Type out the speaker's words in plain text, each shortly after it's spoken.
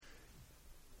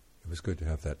was good to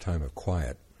have that time of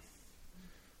quiet.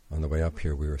 On the way up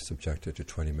here, we were subjected to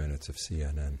 20 minutes of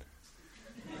CNN.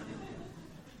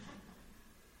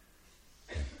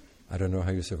 I don't know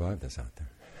how you survive this out there.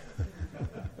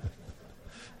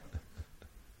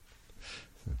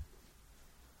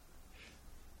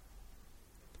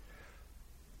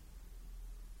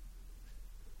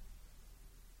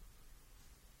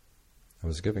 I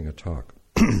was giving a talk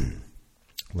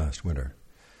last winter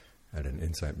at an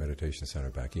Insight Meditation Center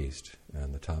back east,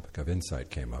 and the topic of insight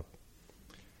came up.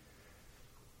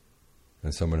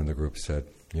 And someone in the group said,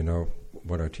 you know,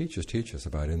 what our teachers teach us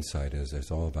about insight is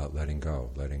it's all about letting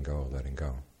go, letting go, letting go.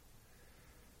 And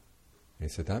he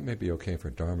said, that may be okay for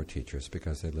Dharma teachers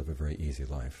because they live a very easy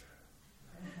life.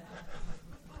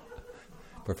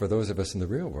 But for those of us in the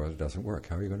real world, it doesn't work.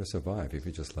 How are you going to survive if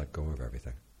you just let go of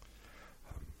everything?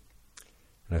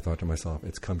 And I thought to myself,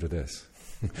 it's come to this.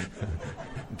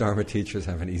 Dharma teachers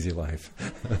have an easy life.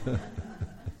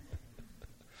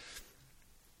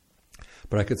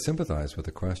 But I could sympathize with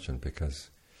the question because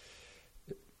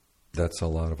that's a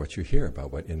lot of what you hear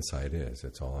about what insight is.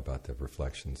 It's all about the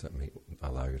reflections that may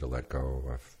allow you to let go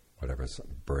of whatever's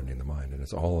burdening the mind, and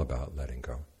it's all about letting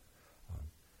go.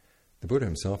 The Buddha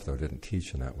himself, though, didn't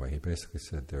teach in that way. He basically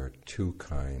said there are two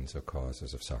kinds of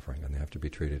causes of suffering, and they have to be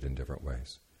treated in different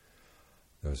ways.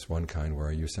 There's one kind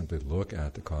where you simply look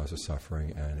at the cause of suffering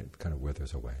and it kind of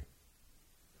withers away.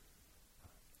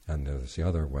 And there's the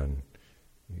other when,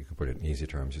 you can put it in easy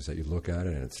terms, is that you look at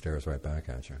it and it stares right back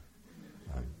at you.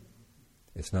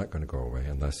 It's not going to go away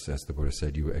unless, as the Buddha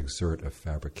said, you exert a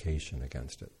fabrication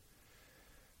against it.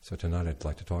 So tonight I'd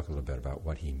like to talk a little bit about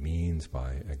what he means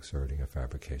by exerting a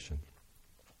fabrication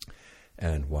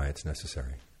and why it's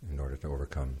necessary in order to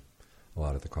overcome a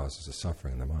lot of the causes of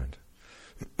suffering in the mind.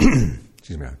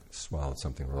 Excuse me, I swallowed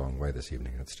something the wrong way this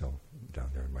evening and it's still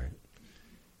down there in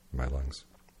my lungs.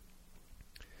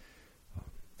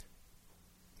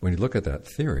 When you look at that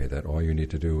theory that all you need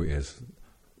to do is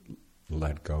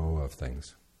let go of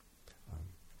things,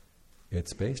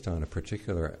 it's based on a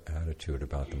particular attitude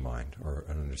about the mind or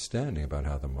an understanding about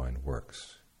how the mind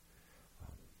works.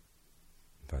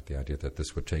 In fact, the idea that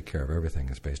this would take care of everything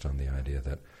is based on the idea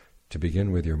that to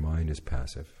begin with, your mind is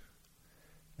passive.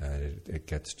 And it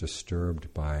gets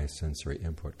disturbed by sensory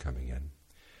input coming in.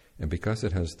 And because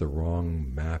it has the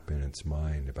wrong map in its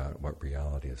mind about what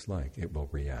reality is like, it will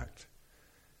react.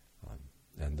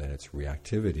 And then its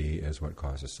reactivity is what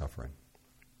causes suffering.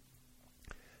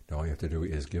 Now all you have to do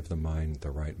is give the mind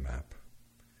the right map,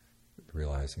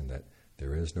 realizing that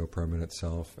there is no permanent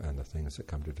self and the things that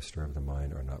come to disturb the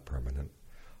mind are not permanent.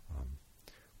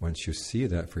 Once you see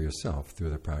that for yourself through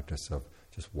the practice of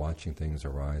just watching things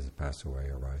arise and pass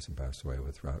away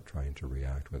without trying to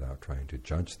react, without trying to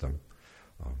judge them,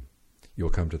 you'll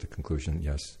come to the conclusion,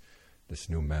 yes, this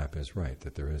new map is right,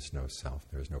 that there is no self,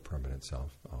 there is no permanent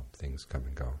self, things come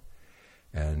and go.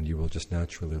 And you will just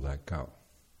naturally let go.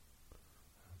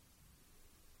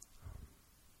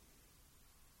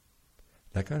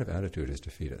 That kind of attitude is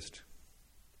defeatist.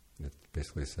 It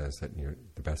basically says that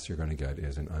the best you're going to get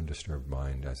is an undisturbed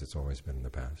mind as it's always been in the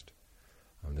past.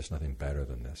 There's nothing better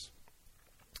than this.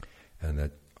 And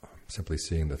that simply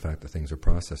seeing the fact that things are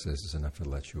processes is enough to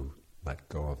let you let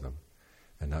go of them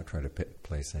and not try to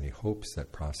place any hopes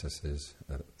that processes,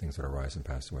 things that arise and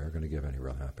pass away, are going to give any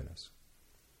real happiness.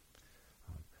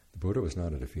 The Buddha was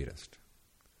not a defeatist.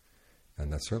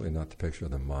 And that's certainly not the picture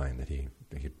of the mind that he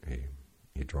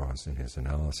draws in his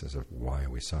analysis of why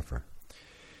we suffer.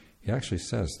 He actually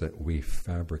says that we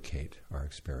fabricate our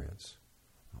experience.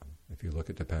 If you look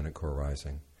at dependent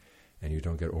co-arising and you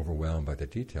don't get overwhelmed by the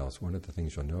details, one of the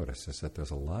things you'll notice is that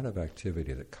there's a lot of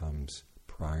activity that comes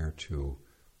prior to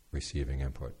receiving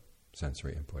input,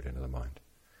 sensory input into the mind.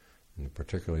 And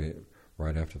particularly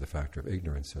right after the factor of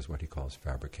ignorance is what he calls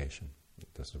fabrication.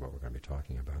 This is what we're going to be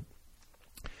talking about.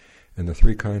 And there are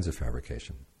three kinds of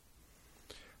fabrication.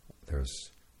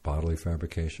 There's bodily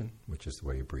fabrication, which is the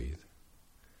way you breathe.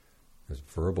 There's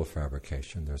verbal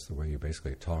fabrication. There's the way you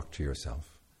basically talk to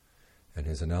yourself. And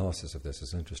his analysis of this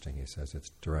is interesting. He says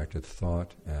it's directed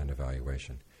thought and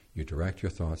evaluation. You direct your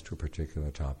thoughts to a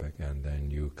particular topic and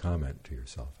then you comment to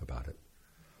yourself about it.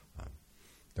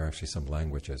 There are actually some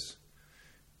languages,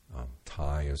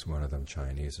 Thai is one of them,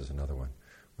 Chinese is another one,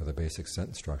 where the basic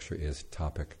sentence structure is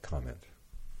topic, comment.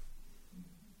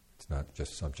 It's not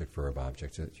just subject, verb,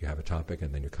 object. You have a topic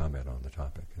and then you comment on the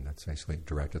topic. And that's basically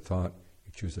directed thought.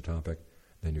 You choose a topic,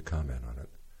 then you comment on it.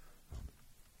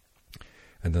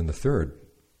 And then the third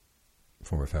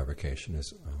form of fabrication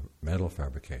is mental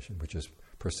fabrication, which is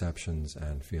perceptions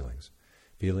and feelings.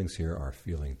 Feelings here are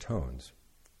feeling tones,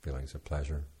 feelings of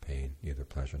pleasure, pain, neither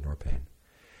pleasure nor pain.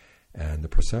 And the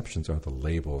perceptions are the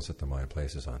labels that the mind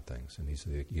places on things. And these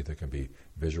either can be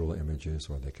visual images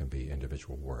or they can be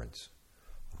individual words.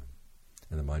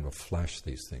 And the mind will flash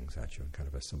these things at you in kind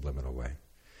of a subliminal way.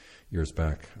 Years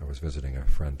back, I was visiting a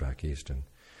friend back east, and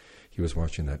he was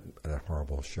watching that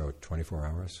horrible show, 24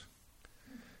 Hours.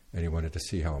 And he wanted to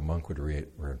see how a monk would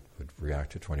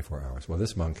react to 24 hours. Well,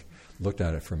 this monk looked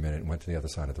at it for a minute and went to the other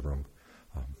side of the room.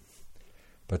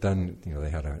 But then, they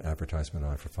had an advertisement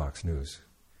on for Fox News.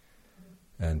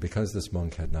 And because this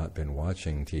monk had not been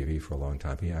watching TV for a long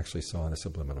time, he actually saw the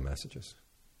subliminal messages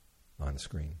on the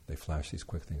screen. They flash these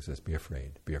quick things as, be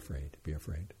afraid, be afraid, be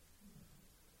afraid.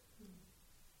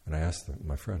 And I asked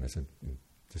my friend, I said,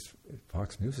 this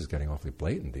Fox News is getting awfully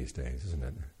blatant these days, isn't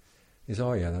it? He said,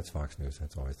 oh yeah, that's Fox News,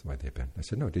 that's always the way they've been. I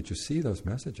said, no, did you see those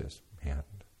messages? He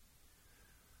hadn't.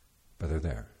 But they're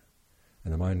there.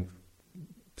 And the mind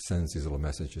sends these little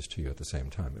messages to you at the same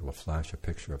time. It will flash a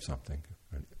picture of something,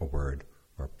 a word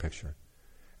or a picture,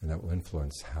 and that will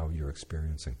influence how you're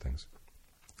experiencing things.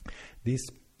 These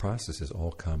processes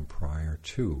all come prior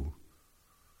to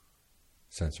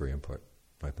sensory input.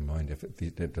 Like the mind, if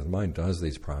the mind does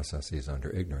these processes under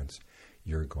ignorance,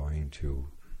 you're going to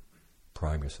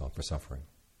prime yourself for suffering,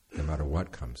 no matter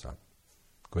what comes up.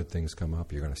 Good things come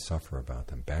up, you're going to suffer about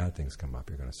them. Bad things come up,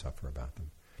 you're going to suffer about them,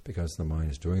 because the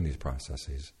mind is doing these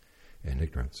processes in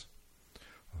ignorance.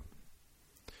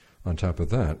 On top of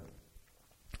that,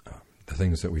 the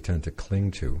things that we tend to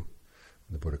cling to,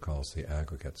 the Buddha calls the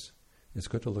aggregates, it's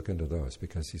good to look into those,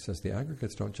 because he says the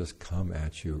aggregates don't just come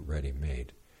at you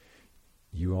ready-made.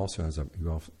 You also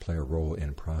play a role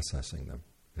in processing them,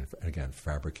 and again,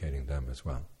 fabricating them as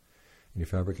well. And you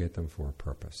fabricate them for a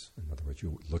purpose. In other words,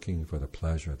 you're looking for the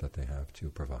pleasure that they have to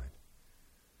provide.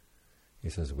 He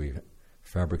says we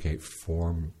fabricate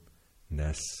formness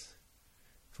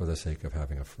for the sake of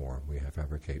having a form. We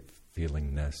fabricate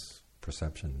feelingness,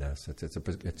 perceptionness.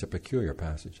 It's a peculiar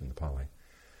passage in the Pali.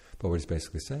 But what he's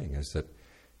basically saying is that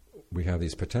we have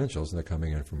these potentials, and they're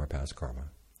coming in from our past karma,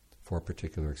 for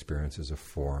particular experiences of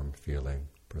form, feeling,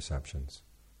 perceptions,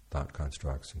 thought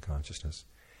constructs, and consciousness.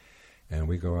 And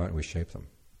we go out and we shape them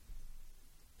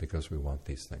because we want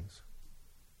these things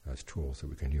as tools that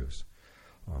we can use.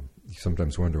 You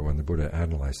sometimes wonder, when the Buddha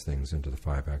analyzed things into the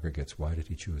 5 aggregates, why did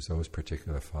he choose those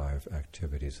particular 5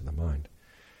 activities of the mind?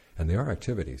 And they are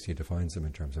activities. He defines them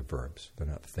in terms of verbs. They're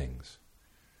not things.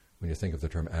 When you think of the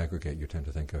term aggregate, you tend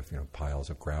to think of piles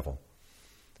of gravel.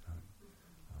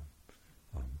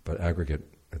 But aggregate,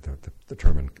 the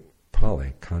term in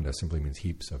Pali, khandha, simply means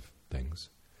heaps of things.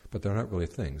 But they're not really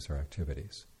things, they're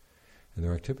activities. And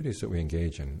they're activities that we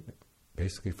engage in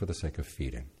basically for the sake of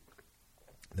feeding.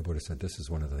 The Buddha said this is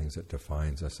one of the things that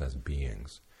defines us as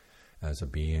beings. As a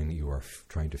being, you are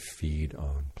trying to feed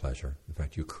on pleasure. In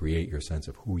fact, you create your sense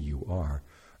of who you are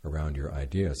around your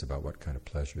ideas about what kind of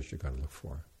pleasures you're going to look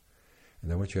for.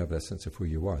 And then once you have that sense of who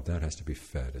you are, that has to be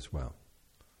fed as well.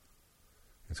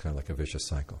 It's kind of like a vicious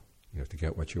cycle. To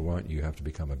get what you want, you have to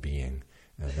become a being.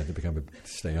 And then to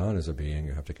stay on as a being,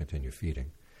 you have to continue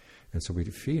feeding. And so we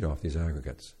feed off these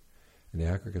aggregates. And the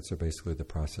aggregates are basically the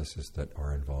processes that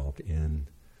are involved in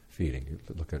feeding. You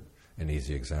look at an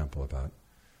easy example about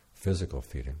physical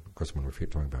feeding. Of course, when we're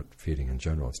talking about feeding in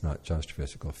general, it's not just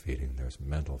physical feeding. There's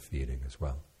mental feeding as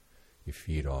well. You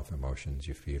feed off emotions,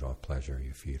 you feed off pleasure,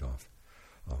 you feed off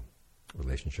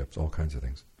relationships, all kinds of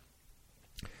things.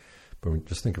 But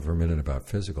just think for a minute about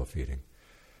physical feeding.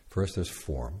 First, there's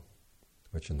form,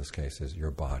 which in this case is your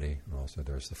body, and also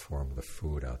there's the form of the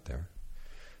food out there.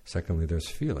 Secondly, there's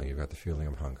feeling. You've got the feeling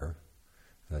of hunger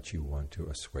that you want to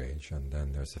assuage, and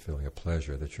then there's the feeling of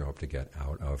pleasure that you hope to get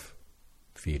out of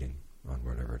feeding on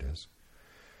whatever it is.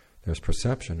 There's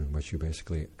perception, in which you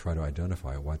basically try to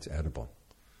identify what's edible.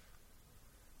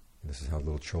 And this is how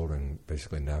little children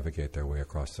basically navigate their way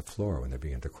across the floor when they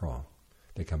begin to crawl.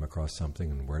 They come across something,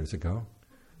 and where does it go?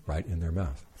 Right in their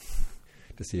mouth,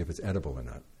 to see if it's edible or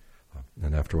not.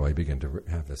 And after a while, you begin to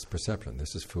have this perception.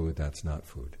 This is food, that's not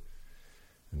food.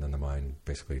 And then the mind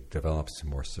basically develops some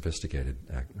more sophisticated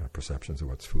perceptions of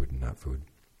what's food and not food,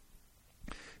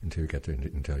 until you get to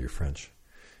until you're French.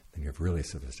 Then you're really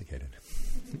sophisticated.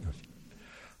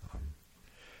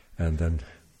 And then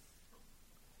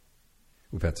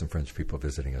we've had some French people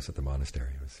visiting us at the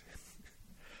monastery.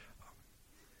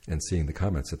 And seeing the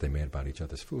comments that they made about each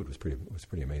other's food was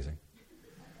pretty amazing.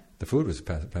 The food was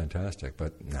fantastic,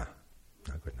 but not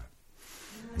good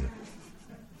enough.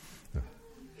 No.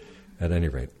 At any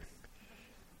rate,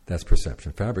 that's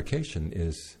perception. Fabrication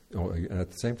is,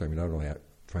 at the same time, you're not only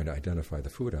trying to identify the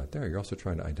food out there, you're also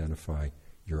trying to identify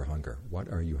your hunger.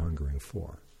 What are you hungering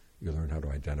for? You learn how to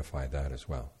identify that as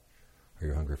well. Are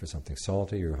you hungry for something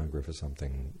salty? Are you hungry for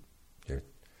something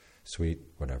sweet?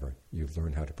 Whatever. You've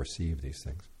learned how to perceive these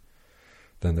things.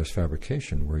 Then there's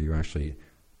fabrication, where you actually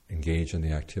engage in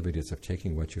the activities of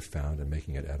taking what you found and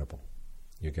making it edible.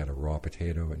 You get a raw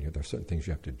potato, and there are certain things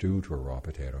you have to do to a raw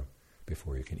potato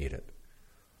before you can eat it.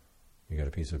 You get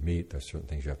a piece of meat, there's certain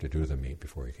things you have to do to the meat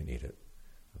before you can eat it.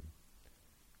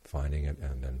 Finding it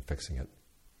and then fixing it.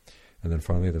 And then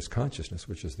finally there's consciousness,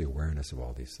 which is the awareness of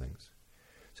all these things.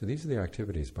 So these are the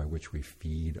activities by which we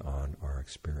feed on our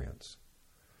experience.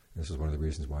 This is one of the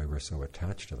reasons why we're so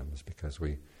attached to them, is because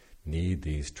we need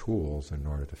these tools in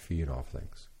order to feed off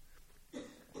things.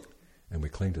 And we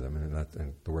cling to them,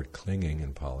 and the word clinging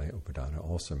in Pali, upadana,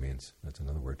 also means, that's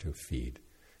another word to feed.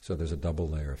 So there's a double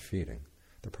layer of feeding.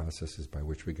 The processes by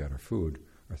which we get our food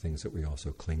are things that we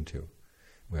also cling to.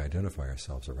 We identify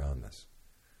ourselves around this.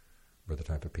 We're the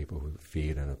type of people who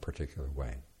feed in a particular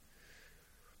way.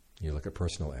 You look at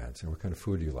personal ads, and what kind of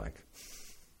food do you like?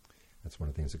 That's one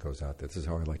of the things that goes out there. This is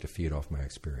how I like to feed off my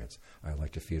experience. I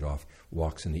like to feed off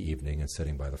walks in the evening and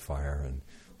sitting by the fire and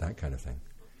that kind of thing.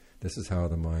 This is how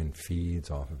the mind feeds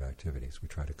off of activities. We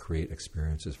try to create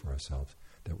experiences for ourselves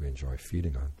that we enjoy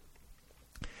feeding on.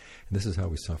 And this is how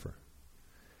we suffer.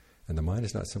 And the mind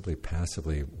is not simply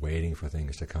passively waiting for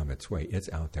things to come its way. It's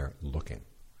out there looking.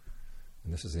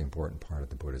 And this is the important part of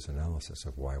the Buddha's analysis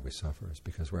of why we suffer, is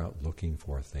because we're out looking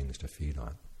for things to feed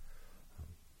on.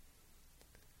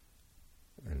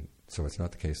 And so it's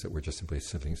not the case that we're just simply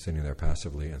sitting there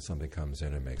passively and something comes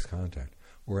in and makes contact.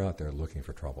 We're out there looking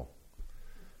for trouble.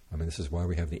 I mean, this is why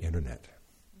we have the internet.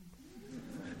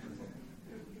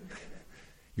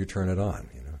 You turn it on,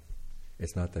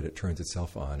 It's not that it turns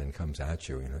itself on and comes at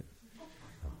you,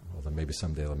 Although maybe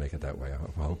someday they'll make it that way.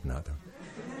 I hope not,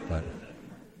 though.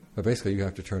 But basically, you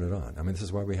have to turn it on. I mean, this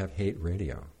is why we have hate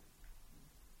radio.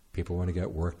 People want to get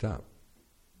worked up.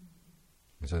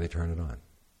 And so they turn it on.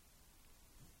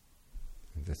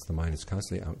 That's the mind is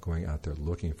constantly going out there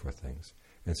looking for things.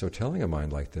 And so telling a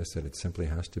mind like this that it simply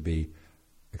has to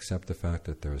accept the fact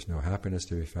that there is no happiness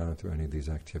to be found through any of these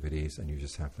activities, and you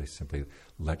just have to simply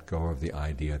let go of the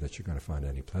idea that you're going to find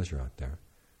any pleasure out there.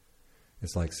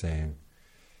 It's like saying,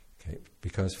 okay,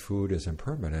 because food is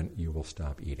impermanent, you will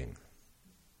stop eating.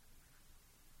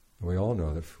 And we all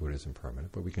know that food is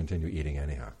impermanent, but we continue eating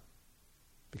anyhow,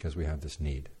 because we have this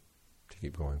need to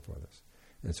keep going for this.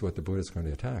 And so what the Buddha is going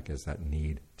to attack is that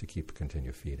need to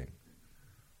continue feeding,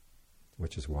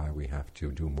 which is why we have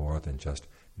to do more than just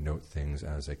note things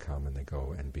as they come and they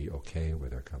go and be okay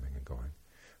with their coming and going.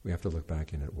 We have to look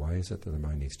back in it. Why is it that the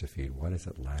mind needs to feed? What is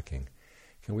it lacking?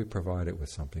 Can we provide it with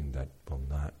something that will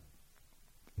not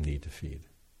need to feed?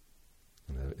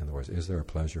 In other words, is there a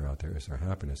pleasure out there? Is there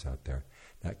happiness out there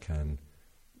that can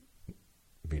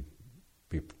be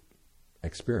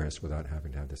experienced without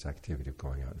having to have this activity of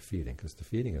going out and feeding? Because the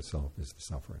feeding itself is the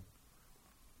suffering,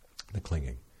 the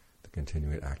clinging, the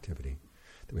continuing activity.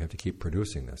 That we have to keep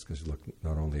producing this, because look,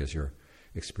 not only is your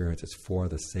experience, it's for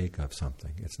the sake of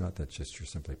something. It's not that just you're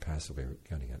simply passively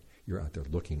getting it. You're out there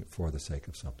looking for the sake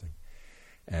of something.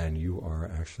 And you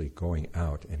are actually going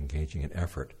out and engaging in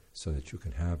effort so that you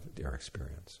can have their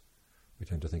experience. We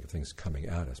tend to think of things coming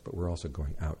at us, but we're also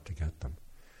going out to get them.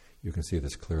 You can see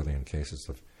this clearly in cases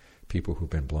of people who've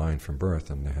been blind from birth,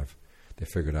 and they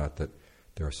figured out that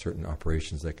there are certain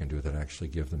operations they can do that actually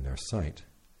give them their sight.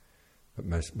 But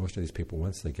most of these people,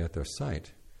 once they get their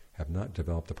sight, have not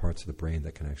developed the parts of the brain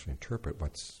that can actually interpret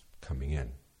what's coming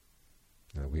in.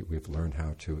 We've learned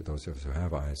how to, those of us who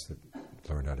have eyes that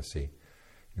learn how to see,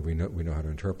 we know how to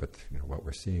interpret what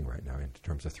we're seeing right now in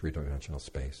terms of three-dimensional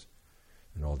space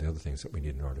and all the other things that we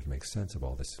need in order to make sense of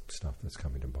all this stuff that's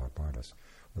coming to bombard us.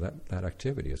 Well, that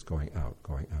activity is going out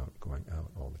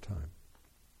all the time.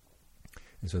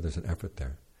 And so there's an effort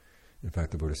there. In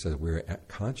fact, the Buddha says we're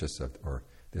conscious of, or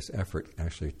this effort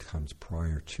actually comes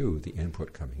prior to the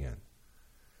input coming in,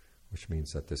 which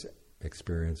means that this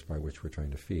experience by which we're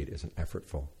trying to feed is an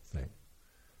effortful thing.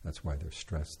 That's why there's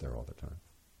stress there all the time.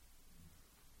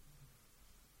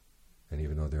 And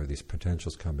even though there are these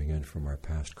potentials coming in from our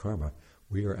past karma,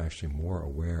 we are actually more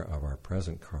aware of our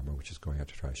present karma, which is going out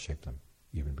to try to shape them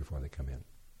even before they come in.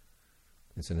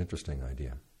 It's an interesting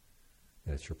idea.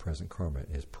 And it's your present karma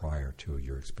is prior to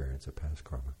your experience of past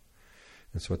karma.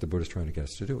 And so what the Buddha is trying to get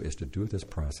us to do is to do this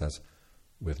process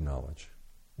with knowledge,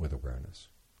 with awareness.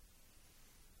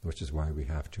 Which is why we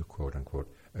have to, quote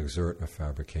unquote, exert a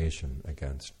fabrication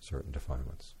against certain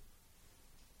defilements.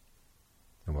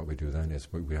 And what we do then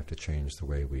is we have to change the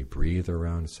way we breathe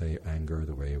around, say, anger,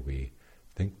 the way we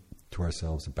think to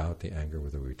ourselves about the anger,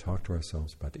 whether we talk to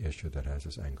ourselves about the issue that has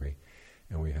us angry.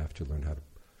 And we have to learn how to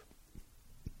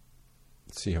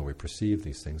see how we perceive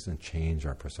these things and change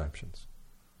our perceptions.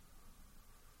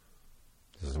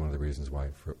 This is one of the reasons why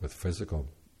with physical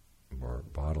or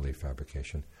bodily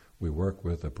fabrication, we work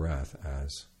with the breath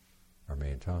as our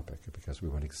main topic, because we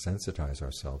want to sensitize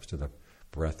ourselves to the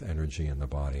breath energy in the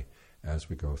body as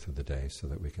we go through the day, so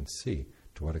that we can see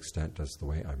to what extent does the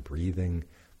way I'm breathing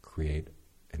create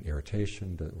an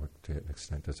irritation, to what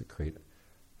extent does it create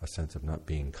a sense of not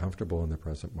being comfortable in the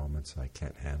present moment, so I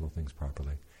can't handle things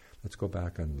properly. Let's go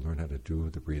back and learn how to do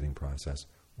the breathing process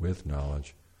with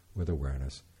knowledge, with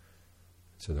awareness,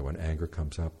 so that when anger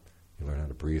comes up, you learn how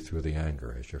to breathe through the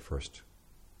anger as your first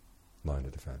line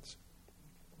of defense.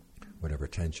 Whatever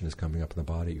tension is coming up in the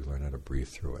body, you learn how to breathe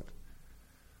through it.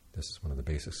 This is one of the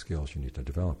basic skills you need to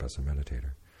develop as a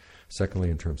meditator. Secondly,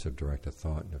 in terms of directed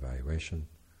thought and evaluation,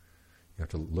 you have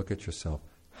to look at yourself.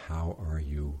 How are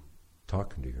you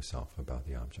talking to yourself about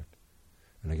the object?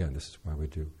 And again, this is why we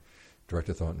do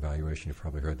directed thought and evaluation. You've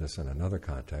probably heard this in another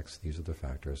context. These are the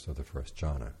factors of the first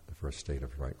jhana, the first state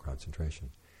of right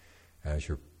concentration. As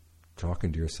you're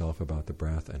talking to yourself about the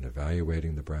breath and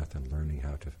evaluating the breath and learning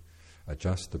how to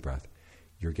adjust the breath,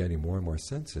 you're getting more and more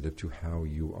sensitive to how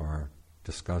you are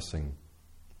discussing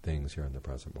things here in the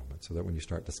present moment. So that when you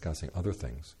start discussing other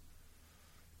things,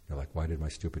 you're like, why did my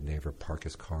stupid neighbor park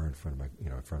his car in front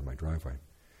of my driveway?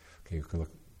 Okay, you can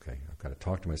look. Okay, I've got to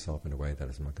talk to myself in a way that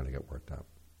is not going to get worked out.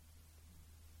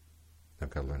 I've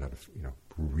got to learn how to,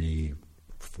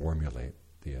 reformulate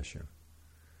the issue.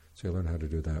 So you learn how to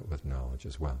do that with knowledge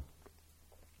as well.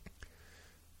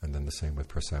 And then the same with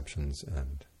perceptions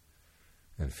and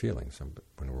feelings. And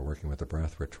when we're working with the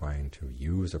breath, we're trying to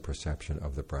use a perception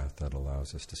of the breath that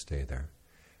allows us to stay there.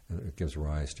 And it gives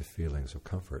rise to feelings of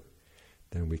comfort.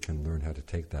 Then we can learn how to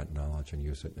take that knowledge and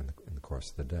use it in the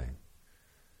course of the day.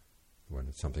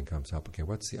 When something comes up, okay,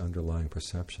 what's the underlying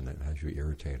perception that has you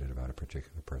irritated about a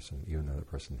particular person, even though the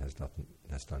person has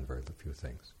done very few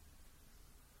things?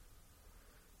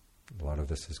 A lot of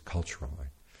this is cultural.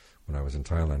 When I was in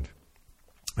Thailand,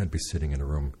 I'd be sitting in a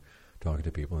room talking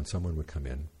to people, and someone would come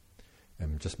in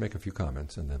and just make a few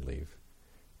comments and then leave.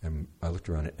 And I looked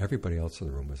around, and everybody else in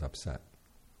the room was upset.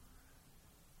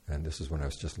 And this is when I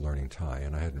was just learning Thai,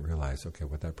 and I hadn't realized, okay,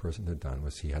 what that person had done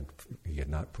was he had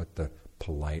not put the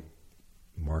polite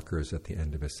markers at the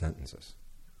end of his sentences.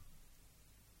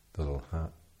 The little ha,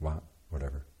 wa,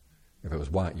 whatever. If it was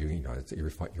wa,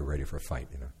 you're ready for a fight.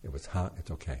 It was ha, it's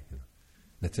okay.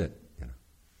 That's it.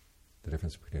 The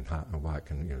difference between ha and wa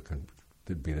can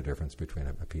be the difference between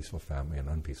a peaceful family and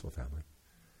an unpeaceful family.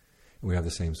 And we have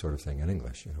the same sort of thing in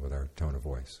English, with our tone of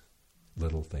voice.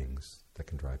 Little things that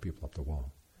can drive people up the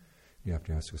wall. You have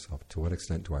to ask yourself, to what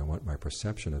extent do I want my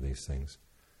perception of these things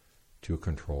to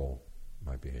control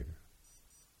my behavior?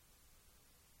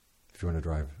 If you want to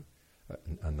drive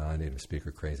a non-native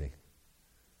speaker crazy,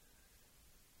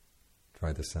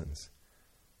 try this sentence.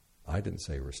 I didn't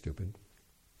say you were stupid.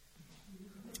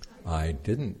 I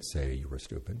didn't say you were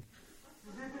stupid.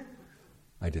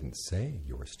 I didn't say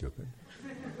you were stupid.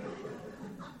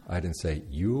 I didn't say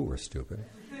you were stupid.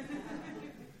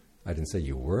 I didn't say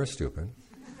you were stupid.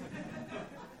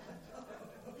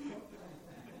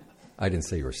 I didn't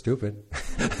say you were stupid.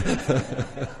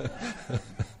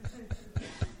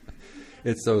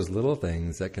 It's those little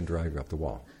things that can drive you up the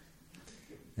wall.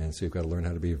 And so you've got to learn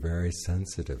how to be very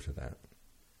sensitive to that.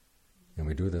 And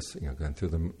we do this, going through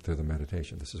the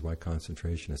meditation. This is why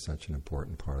concentration is such an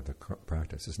important part of the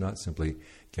practice. It's not simply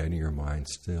getting your mind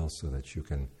still so that you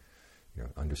can,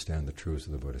 understand the truths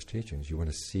of the Buddhist teachings. You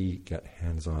want to get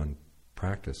hands-on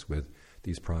practice with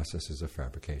these processes of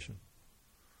fabrication.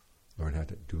 Learn how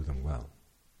to do them well.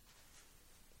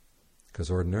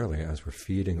 Because ordinarily, as we're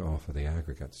feeding off of the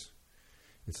aggregates,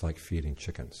 it's like feeding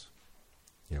chickens.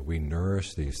 We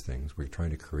nourish these things. We're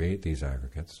trying to create these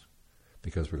aggregates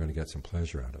because we're going to get some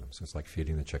pleasure out of them. So it's like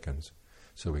feeding the chickens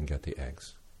so we can get the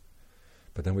eggs.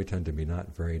 But then we tend to be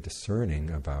not very discerning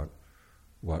about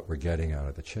what we're getting out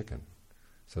of the chicken.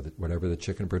 So that whatever the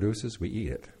chicken produces, we eat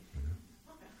it.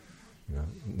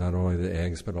 Not only the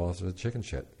eggs, but also the chicken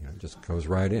shit. It just goes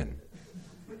right in.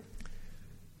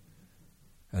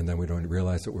 And then we don't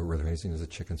realize that what we're raising is the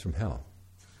chickens from hell.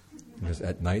 Because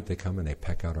at night they come and they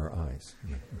peck out our eyes.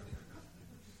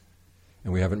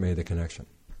 And we haven't made the connection.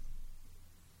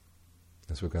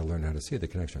 And so we've got to learn how to see the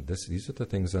connection. These are the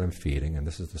things that I'm feeding, and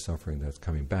this is the suffering that's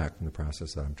coming back from the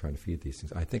process that I'm trying to feed these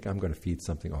things. I think I'm going to feed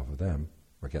something off of them,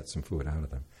 or get some food out of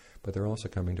them. But they're also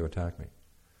coming to attack me.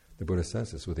 The Buddha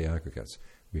says this with the aggregates.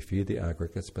 We feed the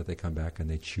aggregates, but they come back and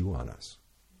they chew on us.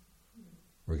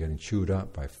 We're getting chewed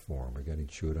up by form. We're getting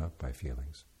chewed up by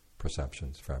feelings,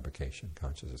 perceptions, fabrication,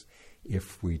 consciousness,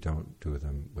 if we don't do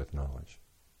them with knowledge.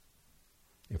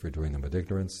 If we're doing them with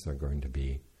ignorance, they're going to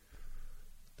be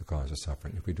the cause of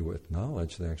suffering. If we do it with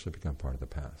knowledge, they actually become part of the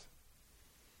path.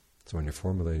 So when you're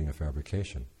formulating a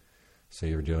fabrication, say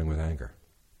you're dealing with anger.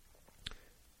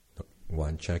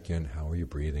 One, check in, how are you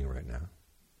breathing right now?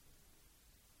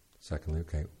 Secondly,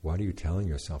 okay, what are you telling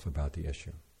yourself about the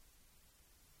issue?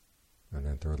 And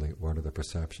then thirdly, what are the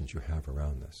perceptions you have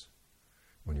around this?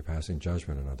 When you're passing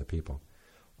judgment on other people.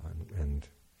 And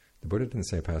the Buddha didn't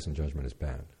say passing judgment is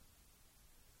bad.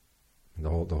 And the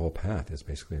whole path is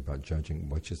basically about judging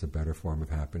which is a better form of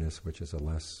happiness, which is a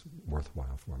less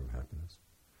worthwhile form of happiness.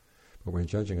 But when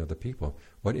judging other people,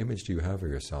 what image do you have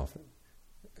of yourself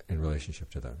in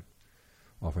relationship to them?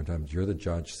 Oftentimes you're the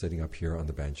judge sitting up here on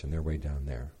the bench and they're way down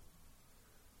there.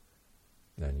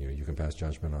 And you can pass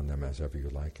judgment on them as ever you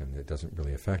like, and it doesn't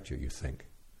really affect you, you think.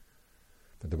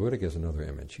 But the Buddha gives another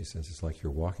image. He says it's like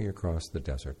you're walking across the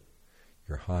desert.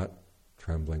 You're hot,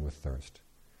 trembling with thirst.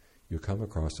 You come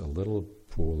across a little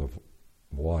pool of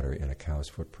water in a cow's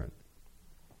footprint.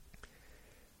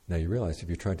 Now you realize if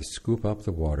you try to scoop up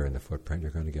the water in the footprint,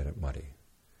 you're going to get it muddy.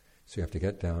 So you have to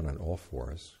get down on all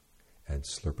fours and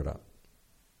slurp it up.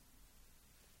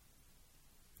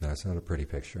 Now it's not a pretty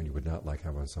picture, and you would not like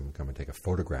having someone come and take a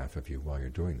photograph of you while you're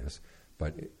doing this,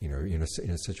 but in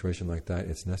a situation like that,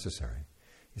 it's necessary.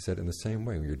 He said in the same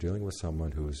way, when you're dealing with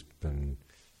someone who's been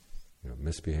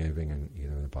misbehaving in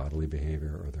either their bodily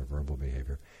behavior or their verbal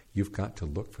behavior, you've got to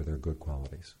look for their good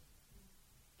qualities.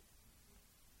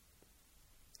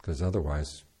 Because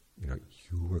otherwise,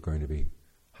 you are going to be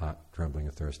hot, trembling,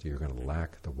 and thirsty. You're going to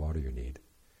lack the water you need.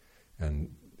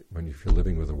 And if you're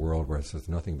living with a world where there's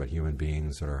nothing but human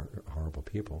beings that are horrible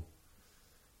people,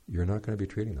 you're not going to be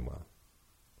treating them well.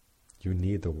 You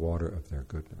need the water of their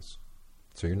goodness.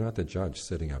 So you're not the judge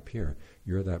sitting up here.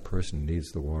 You're that person who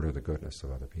needs the water of the goodness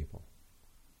of other people.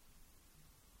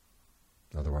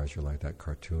 Otherwise, you're like that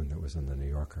cartoon that was in the New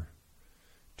Yorker.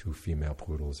 2 female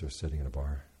poodles are sitting in a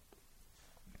bar.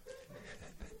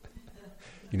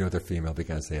 They're female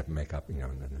because they have makeup,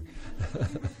 and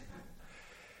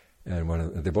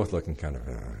they're both looking kind of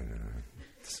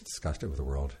disgusted with the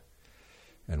world.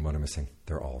 And one of them is saying,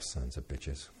 they're all sons of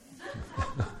bitches.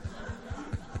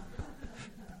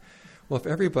 Well, if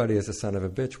everybody is a son of a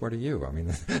bitch, what are you?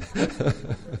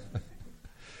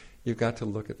 You've got to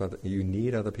look at you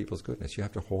need other people's goodness. You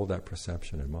have to hold that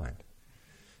perception in mind.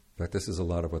 In fact, this is a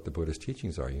lot of what the Buddhist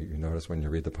teachings are. You notice when you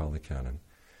read the Pali Canon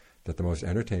that the most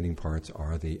entertaining parts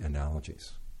are the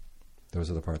analogies.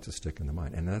 Those are the parts that stick in the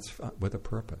mind. And that's with a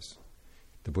purpose.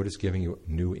 The Buddha is giving you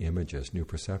new images, new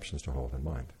perceptions to hold in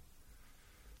mind.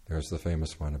 There's the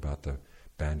famous one about the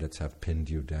bandits have pinned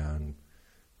you down,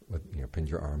 pinned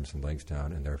your arms and legs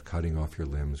down, and they're cutting off your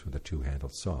limbs with a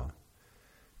 2-handled saw.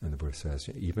 And the Buddha says,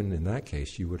 even in that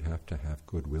case, you would have to have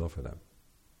goodwill for them.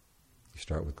 You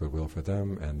start with goodwill for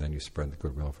them, and then you spread the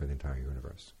goodwill for the entire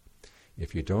universe.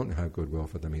 If you don't have goodwill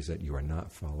for them, he said, you are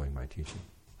not following my teaching.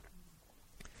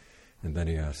 And then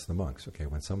he asks the monks, okay,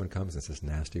 when someone comes and says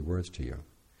nasty words to you,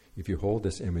 if you hold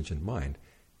this image in mind,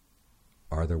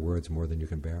 are there words more than you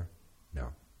can bear? No.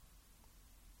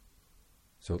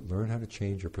 So learn how to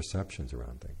change your perceptions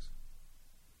around things.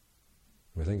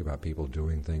 When we think about people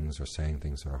doing things or saying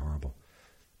things that are horrible,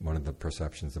 one of the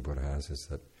perceptions the Buddha has is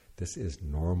that this is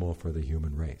normal for the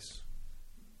human race.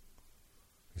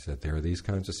 He said there are these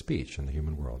kinds of speech in the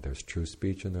human world. There's true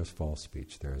speech and there's false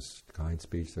speech. There's kind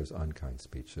speech, there's unkind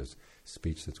speech. There's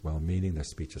speech that's well-meaning, there's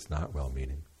speech that's not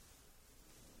well-meaning.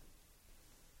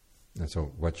 And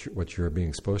so what you're being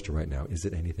exposed to right now, is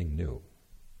it anything new?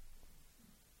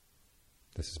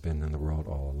 This has been in the world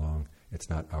all along. It's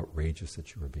not outrageous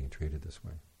that you are being treated this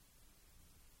way.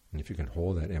 And if you can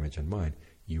hold that image in mind,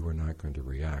 you are not going to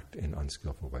react in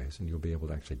unskillful ways, and you'll be able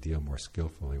to actually deal more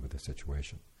skillfully with the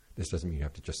situation. This doesn't mean you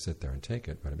have to just sit there and take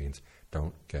it, but it means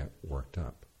don't get worked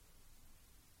up.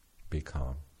 Be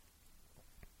calm.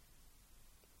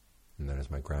 And then as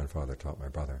my grandfather taught my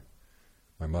brother,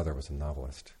 my mother was a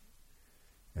novelist,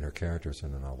 and her characters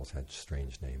in the novels had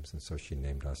strange names, and so she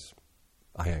named us.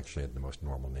 I actually had the most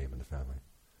normal name in the family.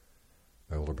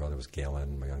 My older brother was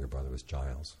Galen, my younger brother was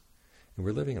Giles. And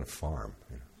we're living on a farm.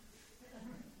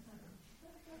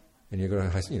 And you go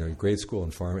to grade school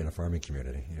and in a farming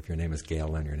community. If your name is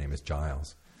Galen, your name is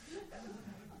Giles,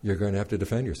 you're going to have to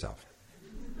defend yourself.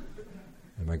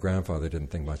 And my grandfather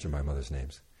didn't think much of my mother's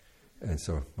names. And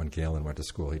so when Galen went to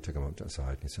school, he took him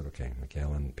aside and he said, okay,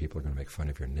 Galen, people are going to make fun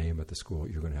of your name at the school.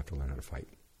 You're going to have to learn how to fight.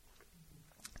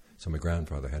 So my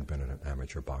grandfather had been an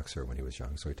amateur boxer when he was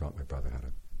young, so he taught my brother how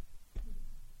to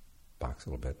box a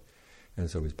little bit. And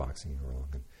so he was boxing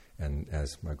along. And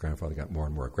as my grandfather got more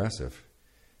and more aggressive,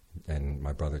 And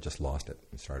my brother just lost it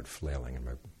and started flailing, and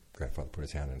my grandfather put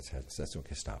his hand on his head and says,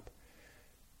 okay, stop.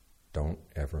 Don't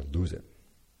ever lose it.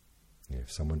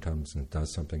 If someone comes and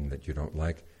does something that you don't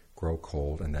like, grow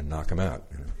cold and then knock them out.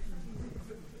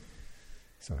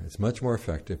 So it's much more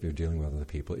effective if you're dealing with other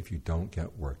people if you don't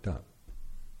get worked up.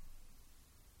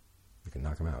 You can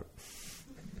knock them out.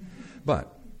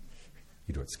 But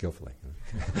you do it skillfully.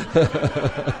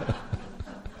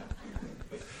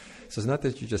 So it's not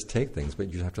that you just take things,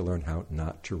 but you have to learn how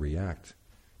not to react.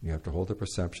 You have to hold the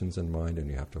perceptions in mind, and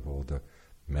you have to hold the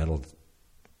mental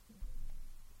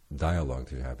dialogue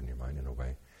that you have in your mind in a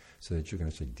way so that you can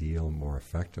actually deal more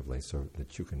effectively, so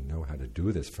that you can know how to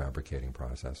do this fabricating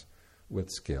process with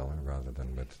skill rather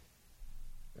than with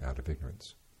out of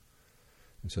ignorance.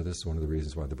 And so this is one of the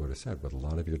reasons why the Buddha said, with a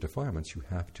lot of your defilements, you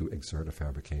have to exert a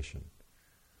fabrication.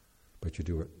 But you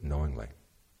do it knowingly.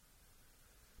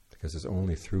 Because it's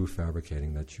only through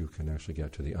fabricating that you can actually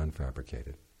get to the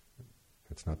unfabricated.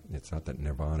 It's not that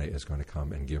nirvana is going to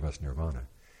come and give us nirvana.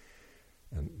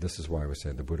 And this is why we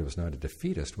said the Buddha was not a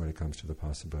defeatist when it comes to the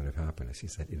possibility of happiness. He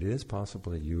said it is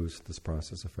possible to use this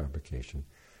process of fabrication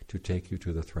to take you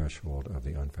to the threshold of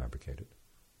the unfabricated.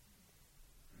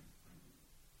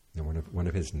 And one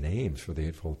of his names for the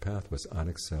Eightfold Path was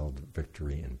unexcelled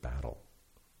victory in battle.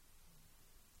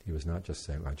 He was not just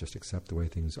saying, I just accept the way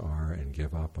things are and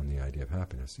give up on the idea of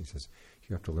happiness. He says,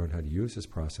 you have to learn how to use this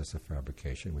process of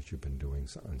fabrication, which you've been doing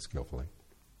unskillfully,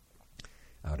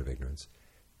 out of ignorance.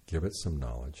 Give it some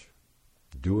knowledge.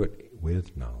 Do it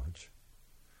with knowledge.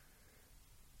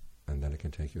 And then it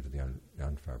can take you to the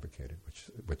unfabricated,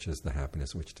 which is the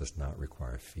happiness which does not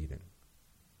require feeding.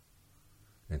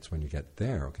 And it's when you get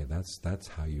there, okay, that's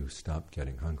how you stop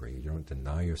getting hungry. You don't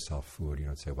deny yourself food. You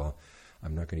don't say, well,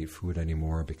 I'm not going to eat food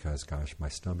anymore because, gosh, my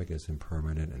stomach is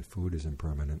impermanent and food is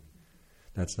impermanent.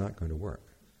 That's not going to work.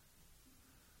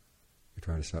 You're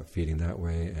trying to stop feeding that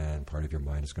way, and part of your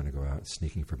mind is going to go out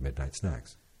sneaking for midnight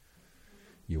snacks.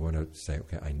 You want to say,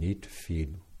 okay, I need to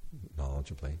feed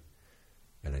knowledgeably,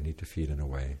 and I need to feed in a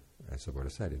way, as the Buddha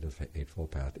said, the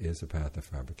Eightfold Path is a path of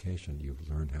fabrication. You've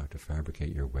learned how to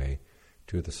fabricate your way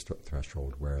to the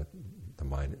threshold where the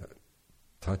mind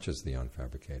touches the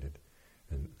unfabricated,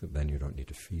 and then you don't need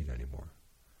to feed anymore.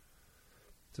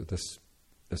 So this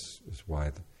is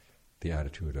why the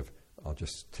attitude of I'll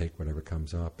just take whatever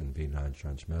comes up and be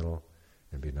non-judgmental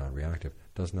and be non-reactive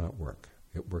does not work.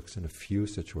 It works in a few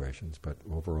situations, but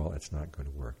overall it's not going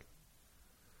to work.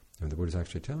 And the Buddha is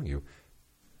actually telling you,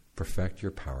 perfect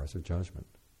your powers of judgment.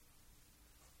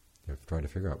 You have to try to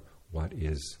figure out what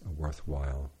is a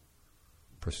worthwhile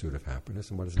pursuit of happiness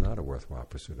and what is not a worthwhile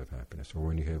pursuit of happiness. Or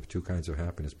when you have two kinds of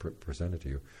happiness presented to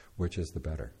you, which is the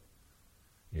better?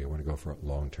 You want to go for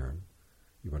long-term.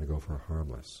 You want to go for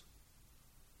harmless.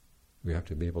 We have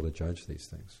to be able to judge these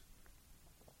things.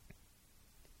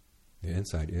 The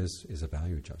insight is a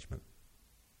value judgment.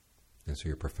 And so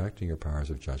you're perfecting your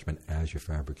powers of judgment as you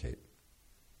fabricate.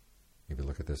 If you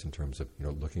look at this in terms of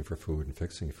looking for food and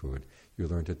fixing food, you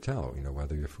learn to tell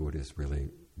whether your food is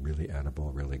really, really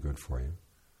edible, really good for you.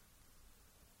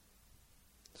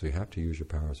 So you have to use your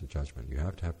powers of judgment. You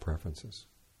have to have preferences.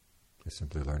 It's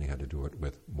simply learning how to do it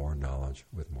with more knowledge,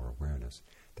 with more awareness.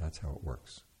 That's how it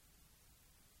works.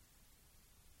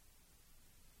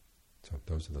 So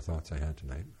those are the thoughts I had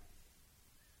tonight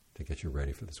to get you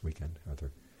ready for this weekend. Are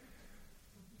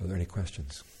there any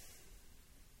questions?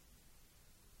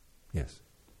 Yes?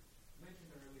 You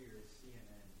mentioned earlier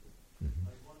CNN. Mm-hmm.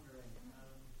 I was wondering,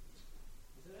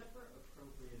 is it ever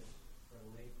appropriate for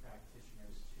lay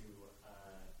practitioners to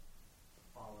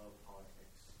follow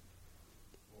politics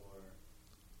or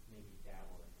maybe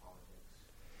dabble in politics?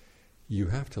 You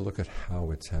have to look at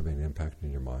how it's having an impact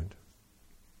in your mind.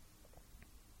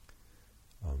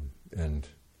 And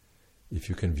if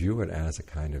you can view it as a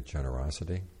kind of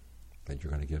generosity, that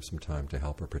you're going to give some time to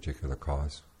help a particular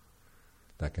cause,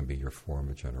 that can be your form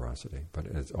of generosity. But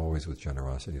it's always with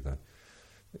generosity that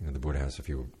the Buddha has a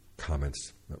few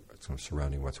comments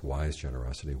surrounding what's wise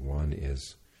generosity. One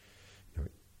is,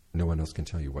 no one else can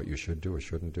tell you what you should do or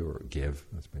shouldn't do or give.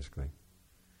 That's basically.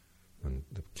 When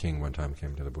the king one time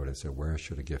came to the Buddha and said, where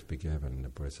should a gift be given? And the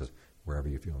Buddha says, wherever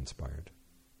you feel inspired.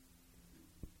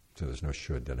 So there's no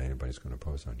should that anybody's going to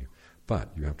impose on you. But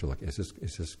you have to look, is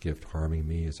this gift harming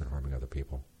me? Is it harming other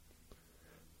people?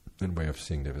 And way of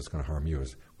seeing that if it's going to harm you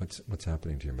is what's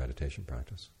happening to your meditation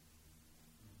practice.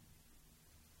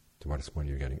 To what point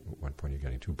are you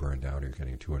getting too burned out or you're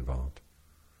getting too involved?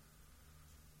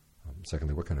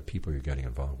 Secondly, what kind of people you're getting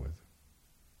involved with.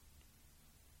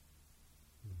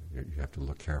 You have to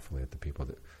look carefully at the people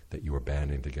that you are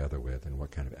banding together with and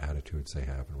what kind of attitudes they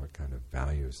have and what kind of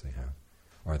values they have.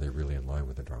 Are they really in line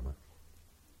with the Dharma?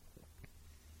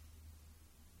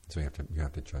 So you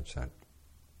have to judge that,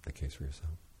 the case for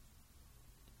yourself.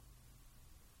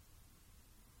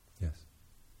 Yes?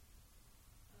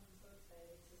 I'm so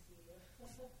excited to see you.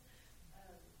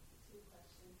 Two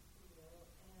questions for you.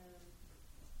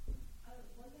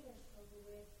 One thing I struggle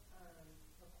with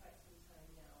for quite some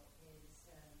time now is,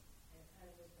 and it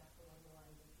kind of goes back along the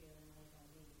lines of feeling like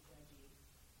I'm being judgy,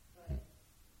 but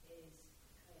is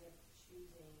kind of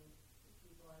choosing the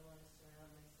people I want to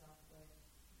surround myself with,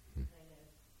 kind of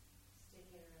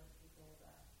sticking around people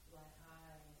that fly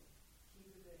high and keep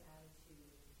a good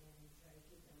attitude and try to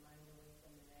keep their mind away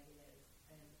from the negative.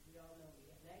 And we all know we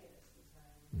get negative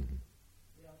sometimes. Mm-hmm.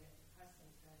 We all get depressed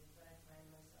sometimes, but I find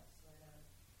myself sort of,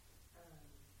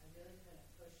 I really kind of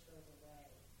push those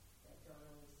away that don't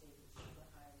always seem to keep a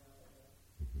high note or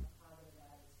a positive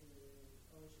attitude,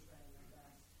 always trying my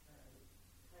best.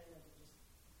 Kind of just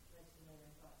like to know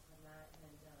your thoughts on that.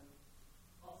 And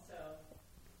also,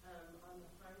 on the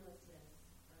harmlessness,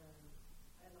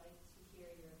 I'd like to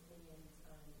hear your opinions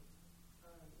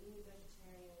on eating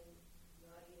vegetarian,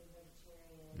 not eating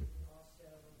vegetarian, and also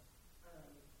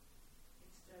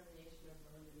extermination of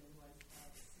vermin in one's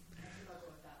house. I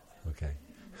struggle with that one. Okay.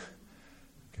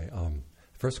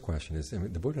 First question is,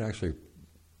 the Buddha actually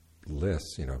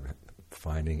lists,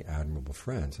 finding admirable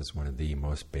friends as one of the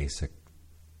most basic,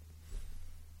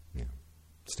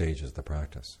 stages of the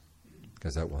practice,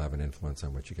 because that will have an influence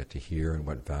on what you get to hear and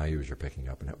what values you're picking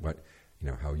up and what,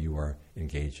 how you are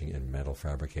engaging in mental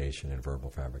fabrication and verbal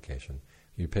fabrication.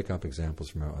 You pick up examples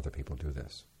from how other people do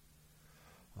this.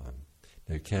 Now,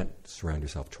 you can't surround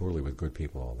yourself totally with good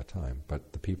people all the time,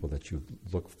 but the people that you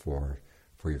look for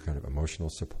your kind of emotional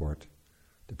support,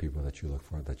 the people that you look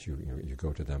for, that you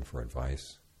go to them for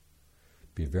advice,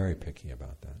 be very picky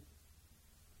about that.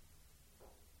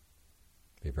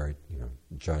 Be very,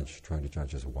 trying to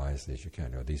judge as wisely as you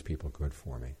can. Are these people good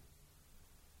for me?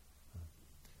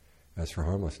 As for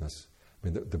harmlessness,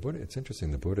 the Buddha, it's interesting,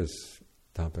 the Buddha's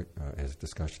topic is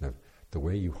discussion of the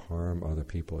way you harm other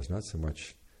people is not so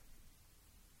much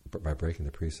by breaking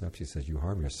the precepts. He says you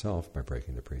harm yourself by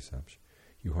breaking the precepts.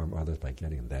 You harm others by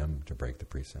getting them to break the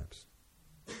precepts.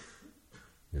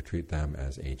 You treat them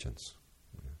as agents,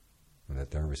 and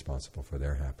that they're responsible for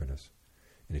their happiness.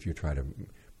 And if you try to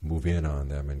move in on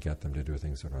them and get them to do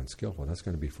things that are unskillful, that's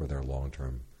going to be for their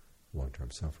long-term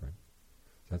suffering.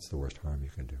 That's the worst harm you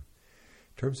can do.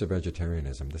 In terms of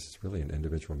vegetarianism, this is really an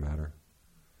individual matter.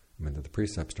 The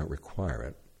precepts don't require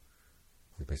it.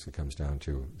 It basically comes down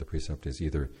to the precept is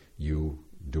either you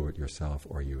do it yourself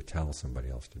or you tell somebody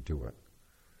else to do it.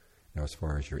 Now, as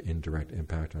far as your indirect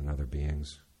impact on other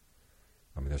beings,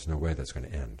 there's no way that's going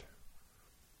to end.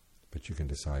 But you can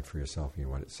decide for yourself, you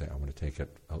want to say, I want to take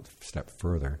it a step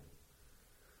further.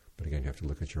 But again, you have to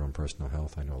look at your own personal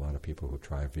health. I know a lot of people who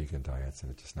try vegan diets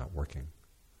and it's just not working.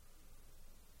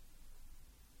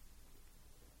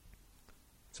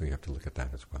 So you have to look at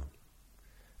that as well.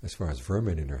 As far as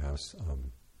vermin in your house,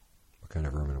 what kind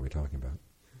of vermin are we talking about?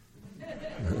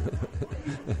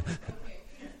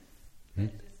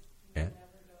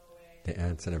 The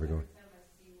ants that never go away. Every time I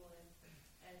see one,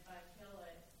 and if I kill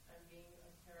it, I'm being a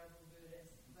terrible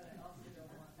Buddhist, but I also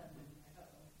don't want them in my house.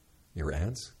 Your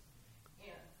ants?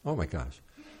 Yeah. Oh my gosh.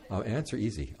 Ants are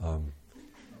easy.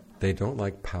 They don't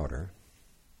like powder,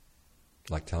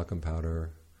 like talcum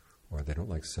powder, or they don't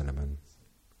like cinnamon.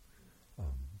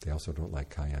 They also don't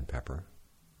like cayenne pepper.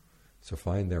 So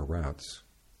find their routes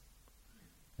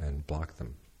and block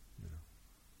them.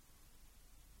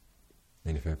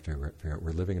 And you have to figure out,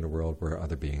 we're living in a world where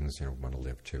other beings want to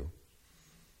live too.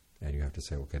 And you have to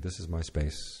say, okay, this is my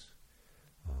space.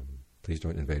 Please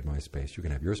don't invade my space. You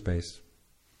can have your space,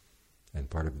 and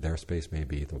part of their space may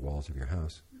be the walls of your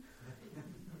house.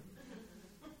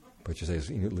 But you say,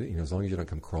 as long as you don't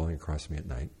come crawling across me at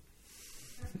night,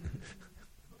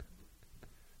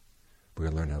 we're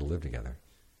going to learn how to live together.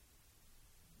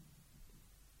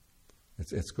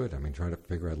 It's good. Try to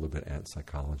figure out a little bit of ant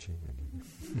psychology.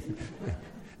 It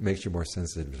makes you more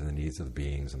sensitive to the needs of the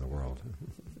beings in the world.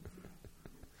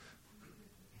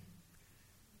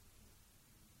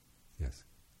 Yes?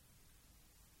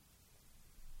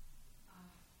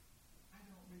 I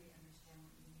don't really understand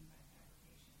what you mean by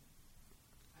fabrication.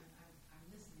 I'm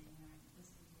listening, and I'm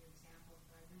listening to your examples,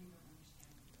 but I really don't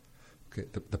understand what you're Okay,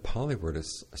 the Pali word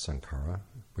is sankhara,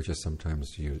 which is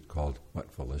sometimes called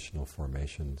volitional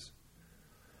formations.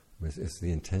 It's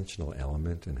the intentional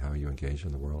element in how you engage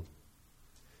in the world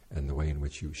and the way in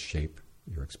which you shape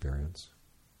your experience.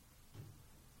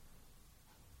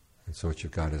 And so what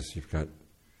you've got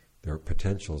there are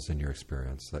potentials in your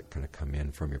experience that kind of come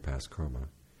in from your past karma.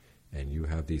 And you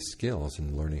have these skills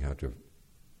in learning how to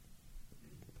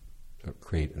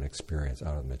create an experience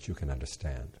out of them that you can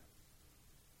understand.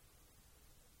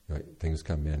 Right? Things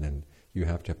come in and you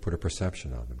have to put a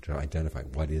perception on them to identify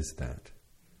what is that.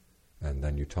 And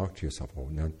then you talk to yourself, well,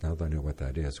 now that I know what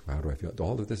that is, how do I feel?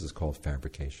 All of this is called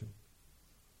fabrication.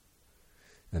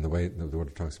 And the way the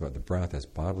Buddha talks about the breath as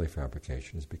bodily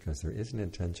fabrication is because there is an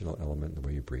intentional element in the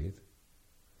way you breathe.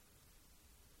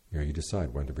 You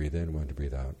decide when to breathe in, when to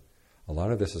breathe out. A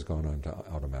lot of this has gone on to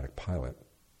automatic pilot.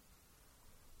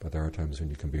 But there are times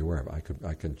when you can be aware of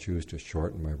I can choose to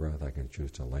shorten my breath, I can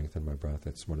choose to lengthen my breath.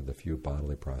 It's one of the few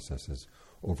bodily processes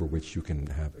over which you can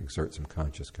exert some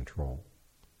conscious control.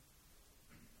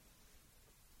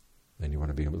 And you want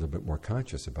to be a little bit more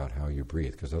conscious about how you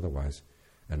breathe, because otherwise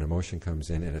an emotion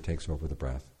comes in and it takes over the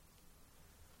breath.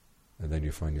 And then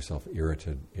you find yourself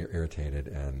irritated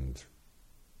and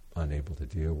unable to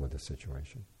deal with the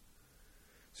situation.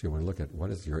 So you want to look at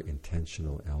what is your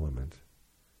intentional element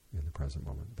in the present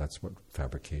moment. That's what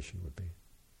fabrication would be.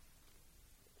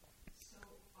 So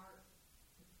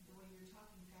the way you're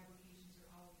talking, fabrications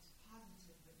are always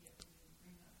positive, but yet when you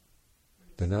bring up...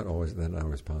 They're not always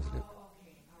positive. Oh,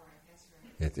 okay, all right, that's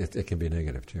right. It can be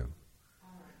negative too. All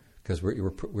right. Because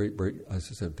we're, as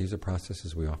I said, these are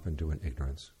processes we often do in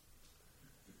ignorance.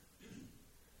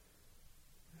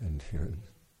 And here,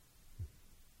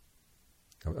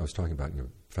 I was talking about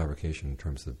fabrication in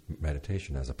terms of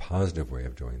meditation as a positive way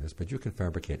of doing this, but you can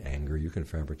fabricate anger, you can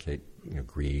fabricate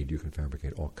greed, you can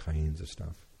fabricate all kinds of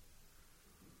stuff.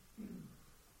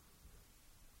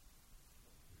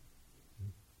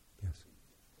 Yes?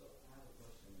 So I have a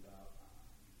question about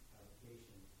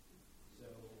fabrication. So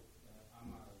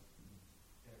I'm a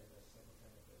therapist,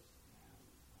 psychotherapist,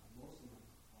 and most of my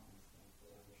clients don't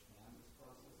fully understand this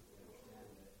process. They understand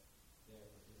that they're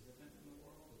a participant in the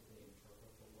world, that they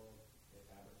interpret the world, they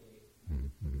fabricate.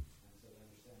 Mm-hmm. And so they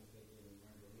understand that they can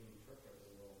learn to reinterpret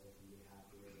the world, they can be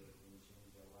happier, they can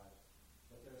change their life.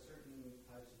 But there are certain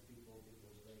types of people with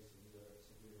very severe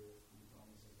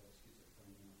illnesses like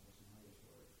schizophrenia or personality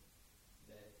disorder,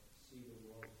 that see the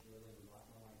world purely in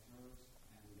black and white terms,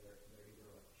 and they're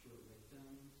either like pure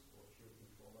victims or pure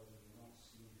controllers, and they don't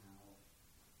see how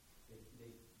they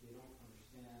don't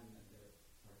understand that they're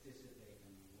participating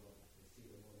in the world. They see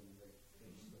the world in a very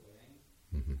fixed way.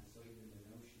 Mm-hmm. And so even the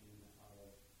notion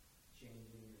of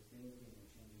changing your thinking or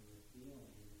changing your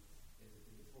feeling is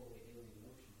a totally alien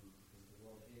notion, because the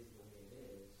world is the way it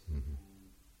is, Mm-hmm.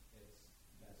 and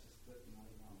that's just not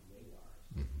even on the radar.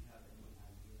 So do you have any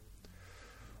idea?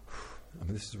 I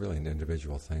mean, this is really an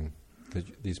individual thing. Because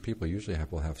these people usually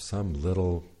will have some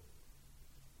little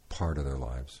part of their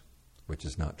lives which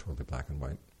is not totally black and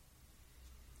white.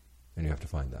 And you have to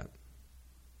find that.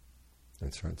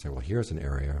 And start and say, well, here's an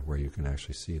area where you can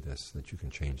actually see this, that you can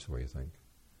change the way you think.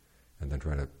 And then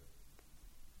try to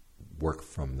work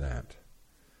from that.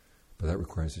 But that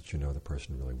requires that you know the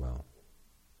person really well.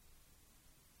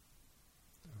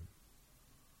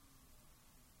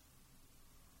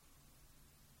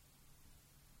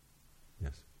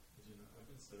 Yes? I've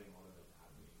been studying a lot of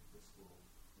anatomy for school,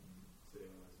 and today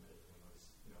when I was meditating,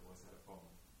 I always had a problem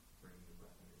bringing the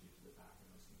breath energy to the back, and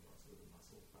I was thinking about sort of the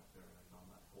muscles back there, and I found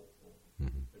that helpful.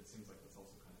 Mm-hmm. But it seems like that's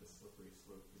also kind of a slippery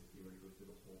slope, because if you were to go through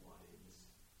the whole body and just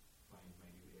find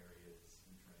minute areas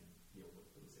and try and deal with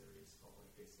those areas, felt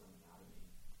like based on anatomy,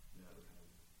 that would kind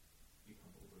of become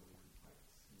overly complex.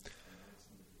 And I was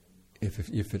wondering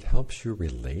If it helps you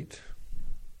relate,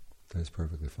 then it's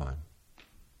perfectly fine.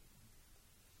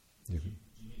 do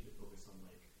you need to focus on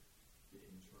like the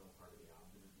internal part of the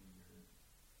abdomen when you're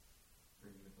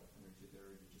bringing the breath energy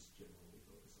there, or do you just generally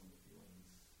focus on the feelings?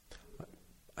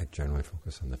 I generally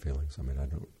focus on the feelings. I mean,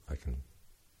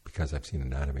 because I've seen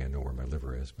anatomy, I know where my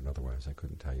liver is, but otherwise I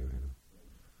couldn't tell you.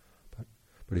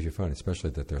 But if you find, especially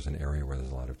that there's an area where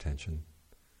there's a lot of tension,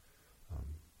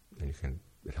 then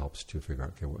it helps to figure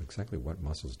out, okay, well, exactly what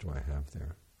muscles do I have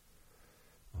there?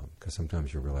 Because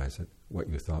sometimes you realize that what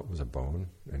you thought was a bone,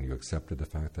 and you accepted the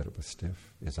fact that it was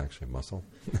stiff, is actually muscle.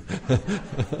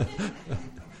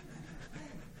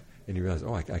 And you realize,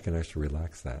 I can actually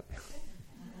relax that.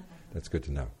 That's good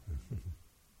to know.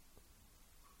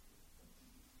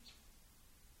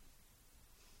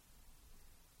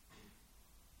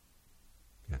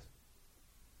 Yes.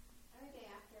 Every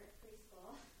day after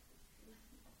preschool,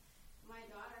 my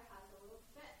daughter has a little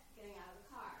fit getting out of the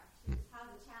car. She just has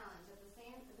a challenge at the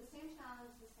same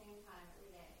challenge, the same time every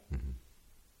day. Mm-hmm.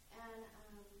 And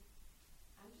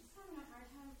I'm just having a hard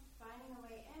time finding a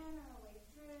way in or a way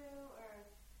through.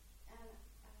 I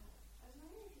was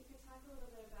wondering if you could talk a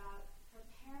little bit about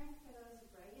preparing for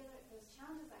those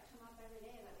challenges that come up every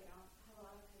day that we don't have a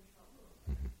lot of control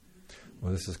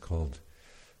Well, this is called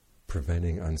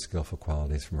preventing unskillful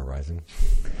qualities from arising.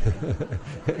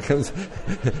 It comes.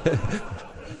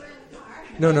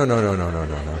 No.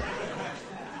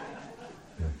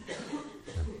 Yeah.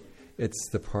 It's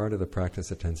the part of the practice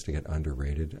that tends to get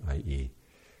underrated, i.e.,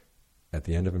 at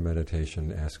the end of a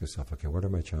meditation, ask yourself, okay, what are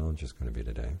my challenges going to be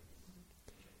today?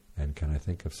 And can I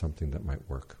think of something that might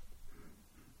work?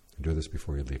 Do this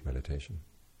before you leave meditation.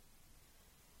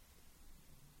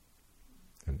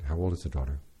 And how old is the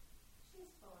daughter? She's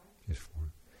 4. She's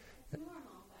 4. It's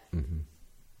normal, but Mm-hmm.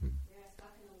 you're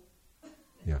stuck in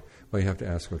a... Yeah. Well, you have to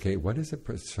ask, okay, what is it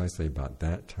precisely about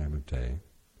that time of day?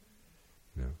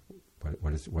 You know,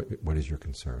 what is your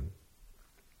concern?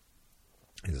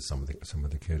 Is it some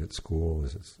of the kid at school?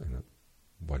 Is it,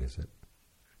 what is it?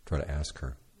 Try to ask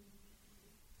her.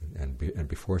 And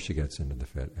before she gets into the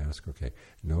fit, ask, okay,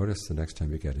 notice the next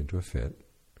time you get into a fit,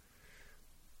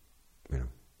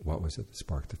 what was it that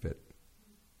sparked the fit?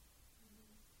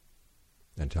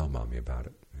 And tell mommy about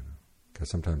it, because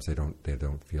sometimes they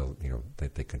don't feel,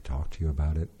 that they can talk to you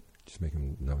about it. Just make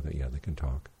them know that, they can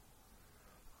talk.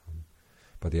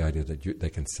 But the idea that they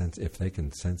can sense, if they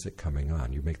can sense it coming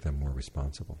on, you make them more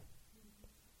responsible.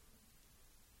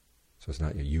 So it's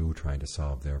not you trying to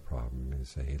solve their problem and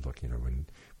say, hey, look, when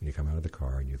you come out of the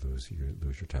car and you lose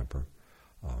your temper,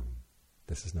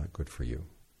 this is not good for you.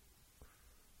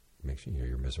 It makes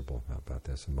you're miserable about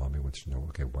this, and mommy wants to know,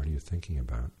 okay, what are you thinking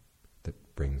about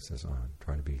that brings this on?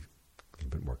 Try to be a little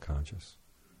bit more conscious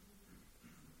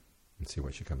and see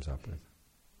what she comes up with.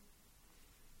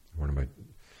 One of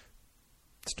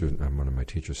my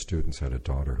teacher's students had a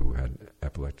daughter who had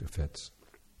epileptic fits.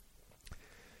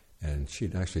 And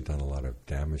she'd actually done a lot of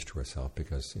damage to herself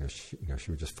because she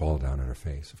would just fall down on her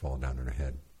face, fall down on her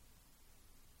head,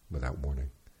 without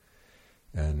warning.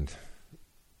 And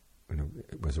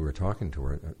as we were talking to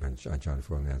her, and John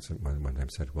Fuang one time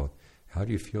said, "Well, how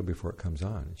do you feel before it comes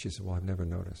on?" And she said, "Well, I've never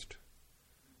noticed."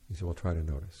 He said, "Well, try to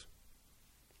notice."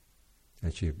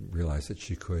 And she realized that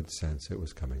she could sense it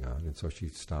was coming on, and so she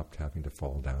stopped having to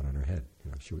fall down on her head.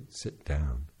 She would sit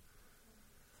down.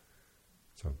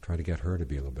 So try to get her to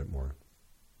be a little bit more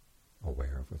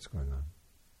aware of what's going on.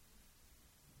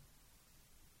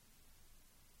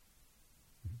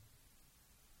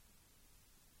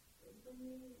 When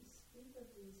you speak of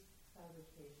these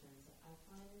fabrications, I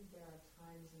find there are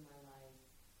times in my life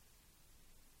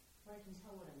where I can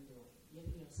tell what I'm doing.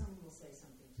 Someone will say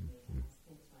something to me, and I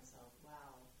think to myself,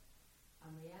 wow,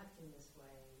 I'm reacting this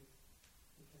way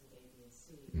because of A, B, and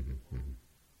C. And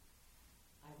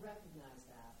I recognize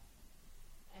that.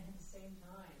 And at the same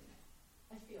time,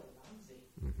 I feel lousy.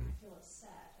 I feel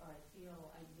upset, or I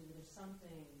feel there's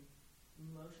something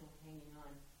emotional hanging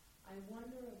on. I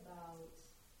wonder about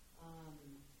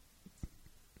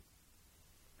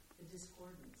the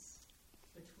discordance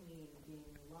between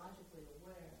being logically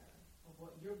aware of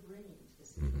what you're bringing to the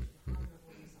situation, how you're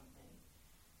holding something,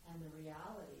 and the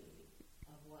reality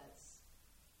of what's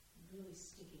really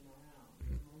sticking around,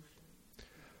 emotion.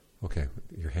 Okay,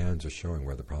 your hands are showing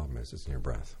where the problem is. It's in your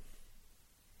breath.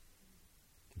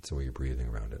 It's the way you're breathing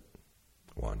around it.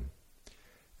 One.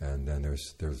 And then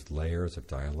there's layers of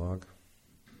dialogue.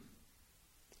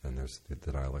 And there's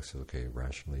the dialogue says, okay,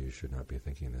 rationally you should not be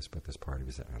thinking this, but this part of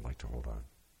you says, I'd like to hold on.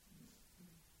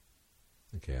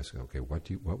 Okay, ask, okay,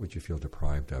 what would you feel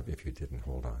deprived of if you didn't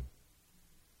hold on?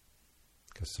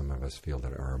 Because some of us feel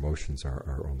that our emotions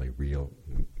are only real,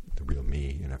 the real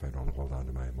me, and if I don't hold on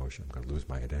to my emotion, I'm going to lose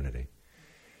my identity.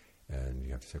 And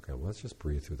you have to say, okay, well, let's just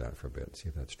breathe through that for a bit and see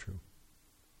if that's true.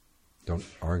 Don't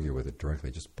argue with it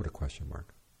directly, just put a question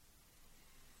mark.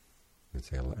 And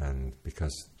say, and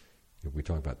because we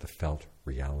talk about the felt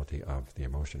reality of the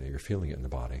emotion, you're feeling it in the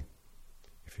body,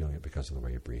 you're feeling it because of the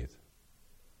way you breathe.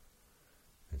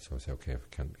 And so I say, okay,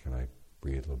 can I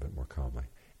breathe a little bit more calmly?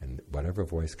 And whatever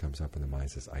voice comes up in the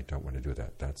mind says, I don't want to do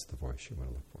that. That's the voice you want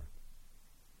to look for.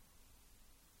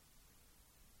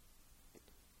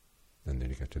 And then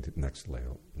you get to the next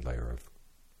layer of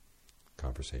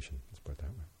conversation. Let's put it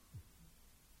that way.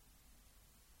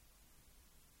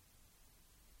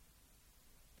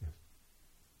 Yes.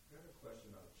 I have a question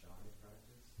about jhana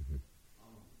practice.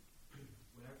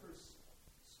 When I first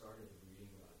started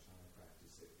reading about jhana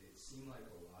practice, it seemed like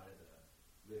a lot of the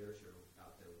literature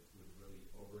out there would really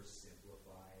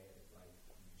oversimplify it, like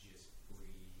you just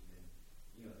breathe, and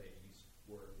they use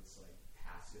words like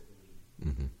passively.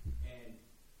 And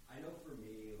I know for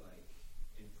me, like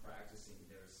in practicing,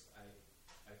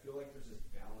 I feel like there's this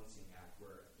balancing act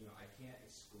where I can't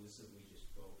exclusively just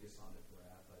focus on the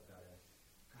breath. I've got to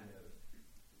kind of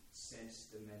sense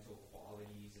the mental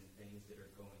qualities and things that are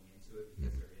going into it,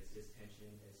 because there is this tension,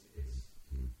 as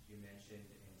you mentioned,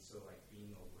 and so like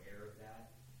being aware of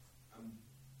that. I'm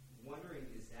wondering,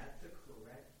 is that the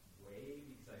correct way?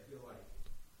 Because I feel like,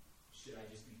 should I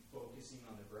just be focusing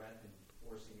on the breath and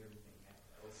forcing everything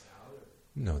else out? Or?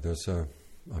 No, there's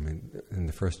in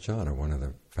the first jhana, one of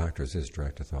the factors is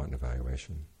directed thought and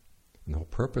evaluation. And the whole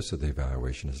purpose of the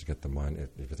evaluation is to get the mind,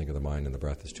 if you think of the mind and the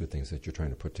breath as two things that you're trying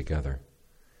to put together.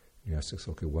 You ask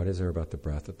yourself, okay, what is there about the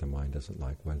breath that the mind doesn't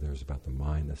like? What is there about the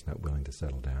mind that's not willing to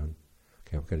settle down?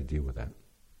 Okay, I've got to deal with that.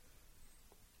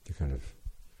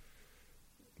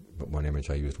 But one image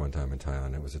I used one time in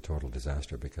Thailand, it was a total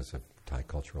disaster because of Thai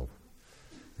cultural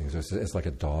things. It's like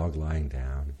a dog lying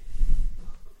down.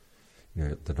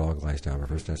 The dog lies down, but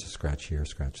first it has to scratch here,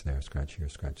 scratch there, scratch here,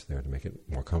 scratch there to make it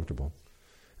more comfortable.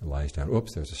 It lies down,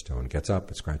 oops, there's a stone. Gets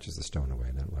up, it scratches the stone away,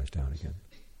 and then it lies down again.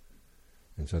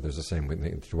 And so there's the same,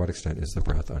 to what extent is the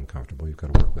breath uncomfortable? You've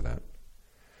got to work with that.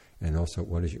 And also,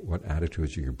 what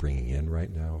attitudes are you bringing in right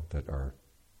now that are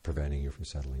preventing you from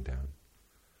settling down?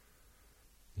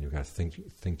 And you've got to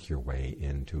think your way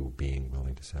into being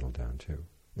willing to settle down too.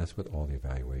 And that's what all the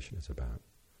evaluation is about.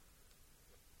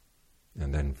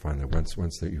 And then finally, once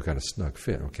you've got a snug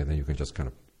fit, okay, then you can just kind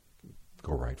of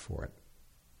go right for it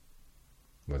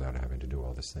without having to do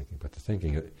all this thinking. But the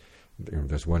thinking,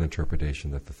 there's one interpretation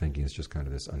that the thinking is just kind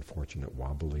of this unfortunate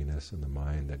wobbliness in the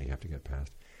mind that you have to get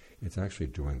past. It's actually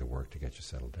doing the work to get you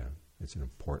settled down. It's an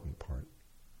important part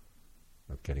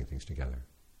of getting things together.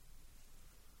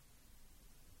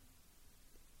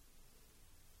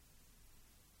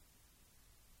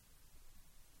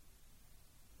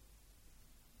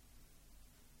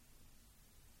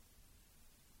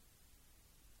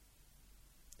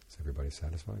 Is everybody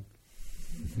satisfied?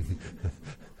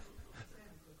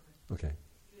 Okay.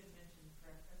 You had mentioned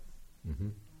preference.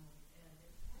 Mm-hmm. And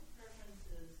if my preference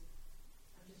is,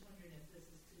 I'm just wondering if this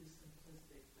is too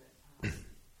simplistic, but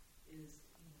is,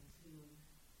 to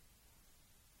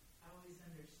always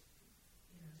to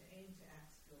aim to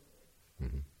act skillfully.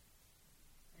 Mm-hmm.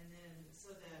 And then, so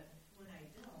that when I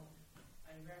don't,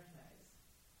 I recognize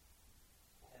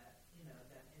that,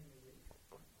 that in relief.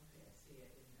 Okay, I see I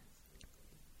didn't act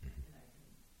skillfully. And I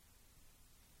can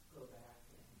go back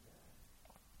and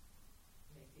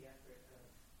make the effort of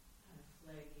kind of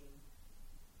flagging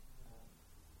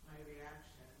my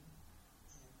reaction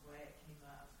and why it came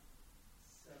up,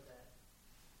 so that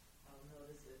I'll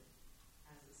notice it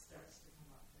as it starts to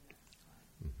come up the next time.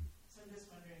 Mm-hmm. So I'm just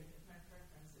wondering if my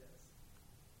preference is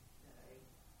that I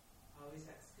always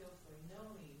act skillfully,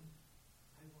 knowing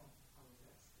I won't always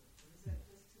act skillfully. Is that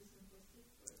just too simplistic?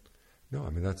 No,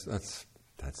 that's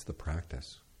the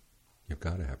practice. You've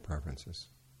got to have preferences.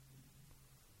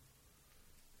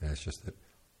 And it's just that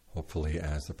hopefully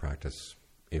as the practice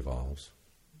evolves,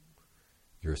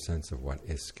 your sense of what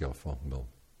is skillful will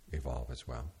evolve as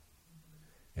well.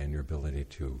 And your ability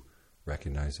to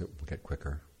recognize it will get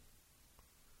quicker.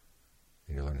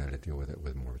 And you learn how to deal with it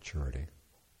with more maturity.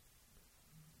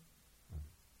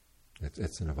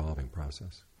 It's an evolving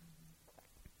process.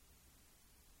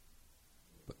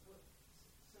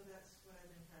 So that's what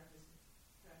I've been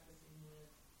practicing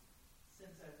with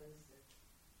since I was at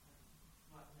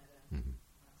Wat Metta Mm-hmm.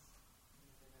 last,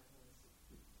 that was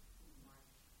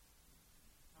March,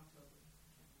 October, I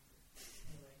can't remember.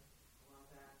 Anyway, a while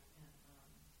back. And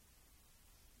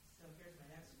so here's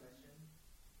my next question.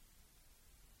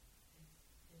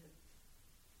 So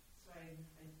I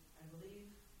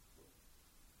believe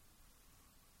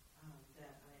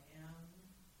that I am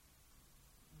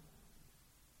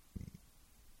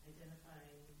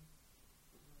identifying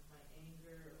my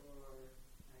anger or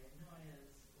my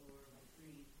annoyance or my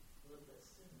greed a little bit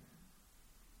sooner.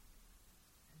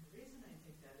 And the reason I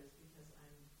think that is because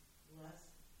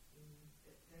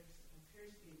there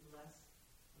appears to be less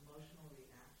emotional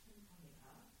reaction coming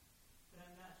up, but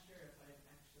I'm not sure if that's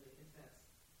an actual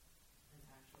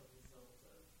result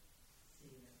of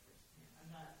seeing it firsthand. I'm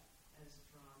not as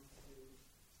drawn to,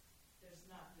 there's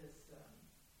not this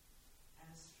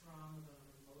as strong of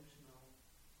an emotional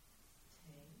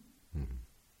tang, Mm-hmm.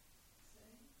 say.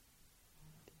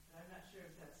 But I'm not sure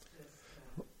if that's just...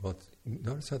 Well,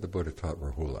 notice how the Buddha taught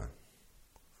Rahula.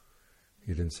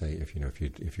 He didn't say, if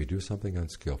you do something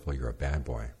unskillful, you're a bad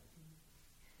boy.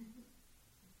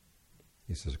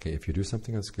 He says, okay, if you do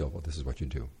something unskillful, this is what you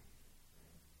do.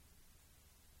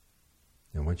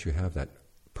 And once you have that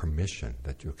permission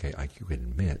that you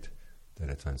admit that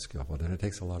it's unskillful, then it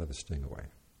takes a lot of the sting away.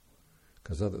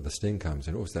 Because the sting comes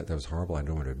and, that was horrible, I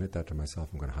don't want to admit that to myself,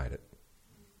 I'm going to hide it.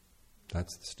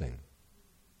 That's the sting.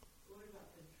 What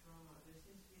about the draw? There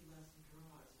seems to be less draw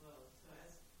as well. So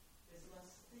as there's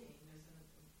less sting, there's less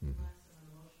of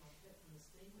an emotional hit from the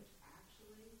sting, which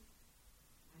actually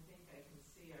I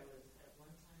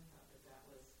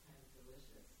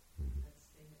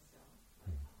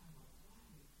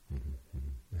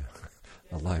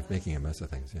alive, making a mess of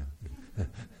things, yeah. There's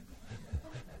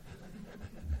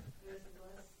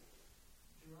less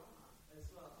draw as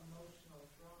well, emotional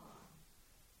draw,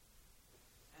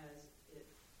 as it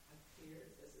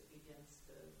appears, as it begins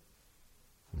to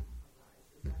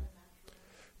arise. Is that a natural?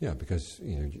 Yeah, because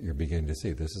you're beginning to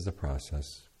see this is a process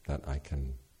that I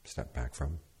can step back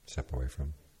from, step away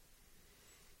from.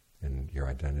 And your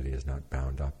identity is not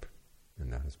bound up in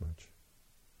that as much.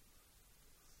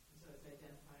 So it's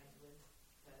identifying with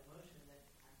that emotion that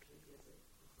actually gives it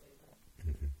the flavor.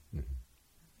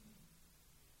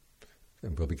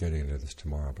 And we'll be getting into this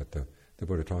tomorrow, but the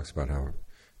Buddha talks about how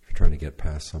if you're trying to get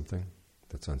past something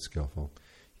that's unskillful,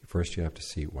 first you have to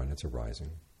see when it's arising.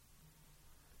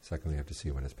 Secondly, you have to see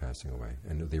when it's passing away.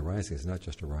 And the arising is not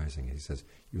just arising. He says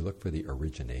you look for the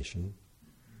origination,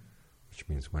 which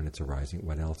means when it's arising,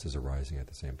 what else is arising at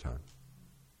the same time?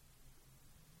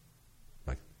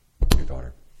 Like your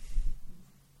daughter.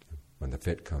 When the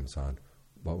fit comes on,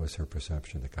 what was her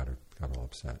perception that got all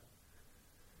upset?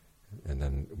 And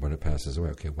then when it passes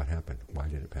away, okay, what happened? Why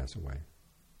did it pass away?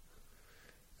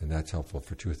 And that's helpful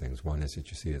for two things. One is that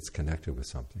you see it's connected with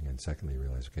something, and secondly, you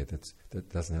realize, okay, that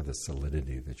doesn't have the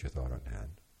solidity that you thought it had.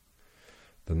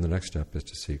 Then the next step is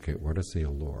to see, okay, what is the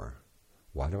allure?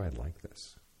 Why do I like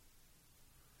this?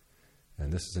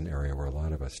 And this is an area where a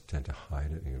lot of us tend to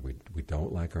hide it. We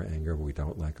don't like our anger,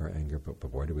 but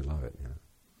boy, do we love it.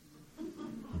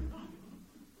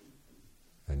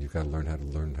 And you've got to learn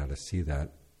how to see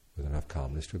that with enough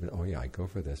calmness to admit, oh yeah, I go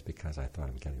for this because I thought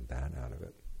I'm getting that out of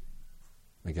it.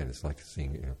 Again, it's like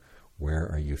seeing, where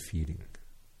are you feeding?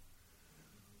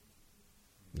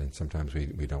 And sometimes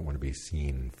we don't want to be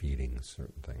seen feeding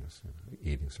certain things,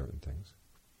 eating certain things.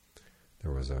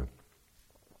 There was a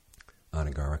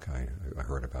Anagarika I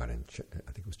heard about in,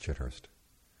 I think it was Chithurst,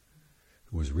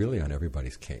 who was really on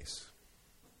everybody's case.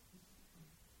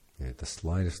 The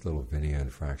slightest little Vinaya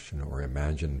infraction or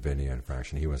imagined Vinaya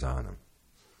infraction, he was on him.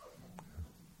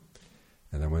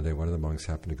 And then one day, one of the monks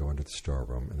happened to go into the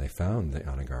storeroom, and they found the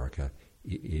Anagarika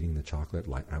eating the chocolate.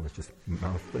 Like I was just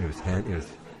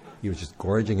he was just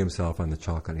gorging himself on the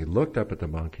chocolate. And he looked up at the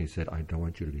monk. And he said, "I don't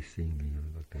want you to be seeing me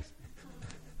like this."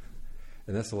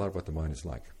 And that's a lot of what the mind is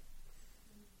like.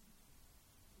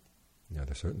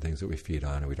 There's certain things that we feed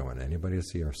on, and we don't want anybody to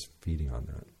see us feeding on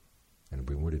that. And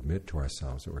we won't admit to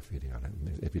ourselves that we're feeding on it.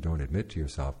 If you don't admit to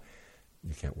yourself,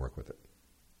 you can't work with it.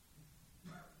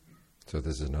 So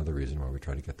this is another reason why we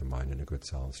try to get the mind in a good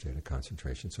solid state of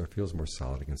concentration, so it feels more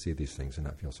solid. You can see these things and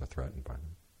not feel so threatened by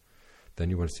them. Then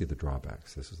you want to see the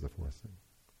drawbacks. This is the fourth thing.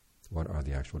 What are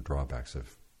the actual drawbacks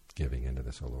of giving into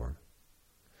this allure?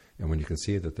 And when you can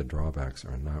see that the drawbacks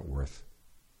are not worth,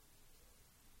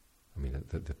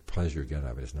 the pleasure you get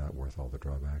out of it is not worth all the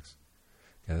drawbacks,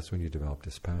 okay, that's when you develop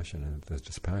dispassion, and the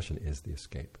dispassion is the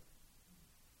escape.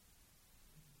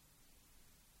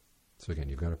 So again,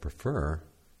 you've got to prefer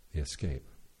the escape.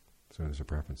 So there's a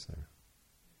preference there.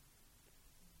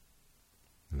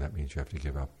 And that means you have to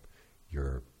give up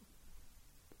your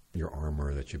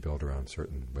armor that you build around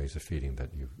certain ways of feeding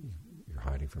that you're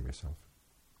hiding from yourself.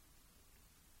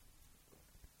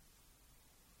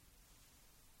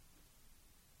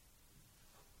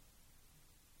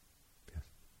 Yes?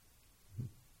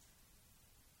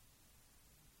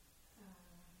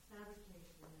 Fabrication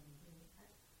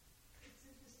it's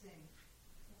interesting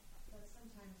that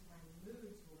sometimes my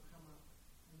moods will come up,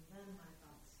 and then my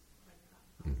thoughts,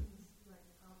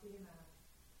 I'll be in I'm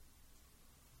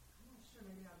not sure,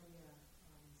 maybe I'll be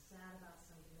sad about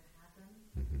something that happened,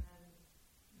 and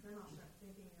then I'll start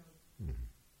thinking of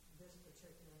this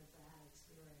particular bad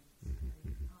experience.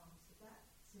 So that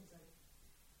seems like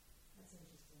that's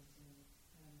interesting to me.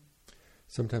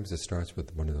 Sometimes it starts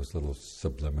with one of those little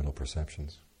subliminal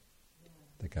perceptions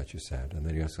that got you sad. And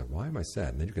then you ask, why am I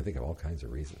sad? And then you can think of all kinds of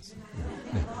reasons.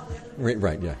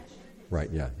 Right, yeah.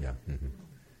 Right, yeah. Mm-hmm.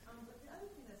 But the other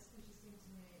thing that's interesting to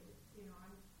me,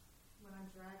 when I'm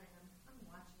driving, I'm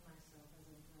watching myself as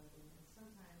I'm driving. And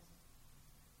sometimes,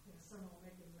 someone will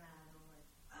make me mad, and I'm like,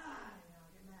 I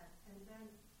get mad. And then,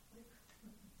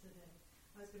 today,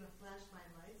 I was going to flash my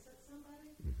lights at somebody,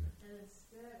 and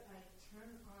instead I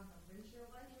turn on the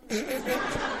windshield wiper.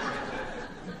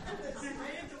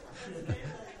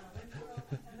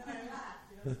 And then I laugh.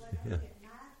 It's like I get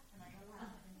mad and I go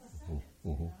laugh in seconds.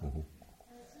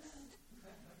 And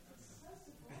it's so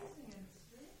surprising and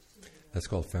strange to me. That's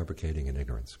called fabricating in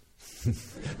ignorance.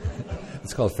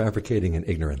 It's called fabricating in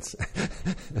ignorance. But it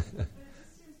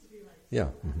just seems to be like Yeah.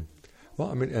 Mm-hmm.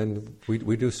 Well, and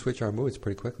we do switch our moods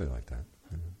pretty quickly like that.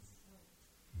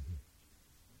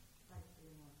 like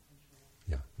being more control.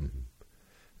 Yeah. Mm-hmm.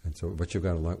 And so what you've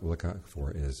got to look out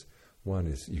for is One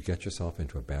is you get yourself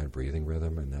into a bad breathing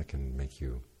rhythm, and that can make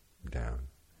you down.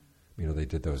 You know, they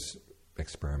did those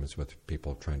experiments with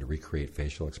people trying to recreate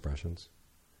facial expressions,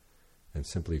 and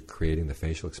simply creating the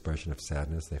facial expression of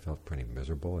sadness, they felt pretty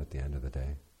miserable at the end of the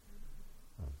day.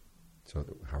 So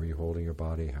how are you holding your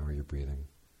body? How are you breathing?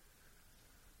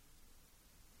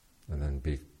 And then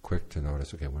be quick to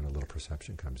notice, okay, when a little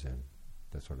perception comes in,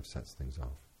 that sort of sets things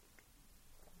off.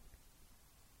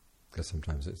 Because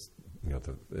sometimes it's,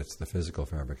 it's the physical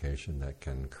fabrication that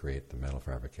can create the mental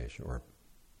fabrication or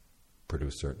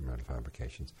produce certain mental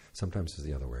fabrications. Sometimes it's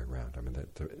the other way around. I mean,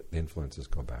 the influences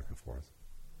go back and forth.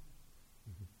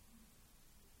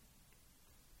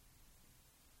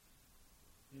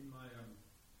 In my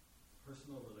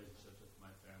personal relationships with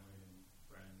my family and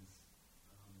friends,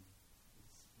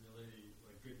 it's really,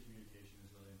 like, good communication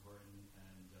is really important,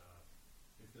 and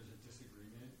if there's a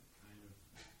disagreement, kind of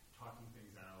talking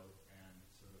things out and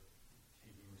sort of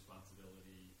taking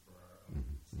responsibility for our own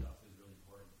stuff is really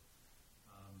important.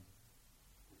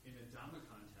 In a Dhamma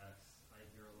context, I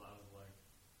hear a lot of, like,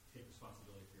 take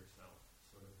responsibility for yourself,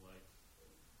 sort of like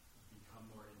become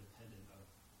more independent of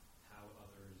how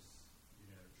others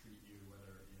treat you,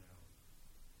 whether,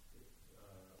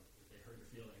 if they hurt your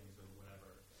feelings or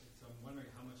whatever. So I'm wondering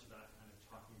how much of that kind of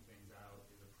talking things out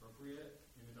is appropriate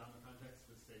in the Dhamma context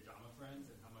with, say, Dhamma friends,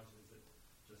 and how much is it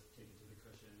just take it to the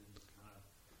cushion and just kind of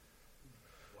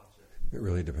watch it? It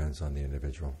really depends on the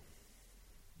individual.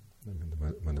 I mean,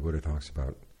 when the Buddha talks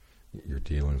about your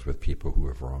dealings with people who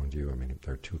have wronged you, I mean,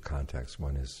 there are two contexts.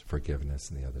 One is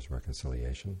forgiveness and the other is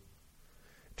reconciliation.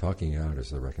 Talking out is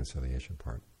the reconciliation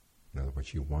part. In other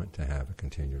words, you want to have a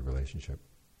continued relationship.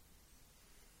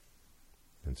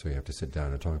 And so you have to sit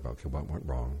down and talk about, okay, what went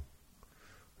wrong?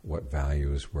 What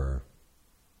values were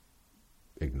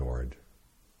ignored?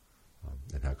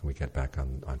 And how can we get back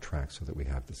on track so that we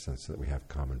have the sense that we have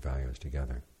common values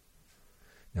together?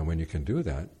 Now, when you can do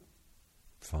that,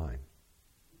 fine.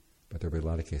 But there'll be a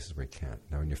lot of cases where you can't.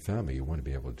 Now, in your family, you want to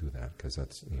be able to do that because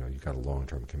that's, you've got a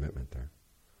long-term commitment there.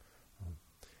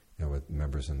 With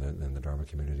members in the Dharma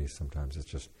community, sometimes it's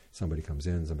just somebody comes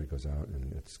in, somebody goes out,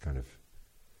 and it's kind of,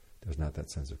 there's not that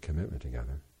sense of commitment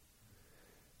together.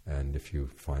 And if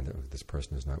you find that this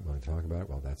person is not willing to talk about it,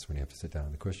 well, that's when you have to sit down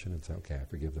on the cushion and say, okay, I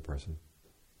forgive the person.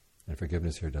 And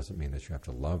forgiveness here doesn't mean that you have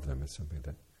to love them. It's something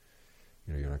that,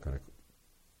 you're not going to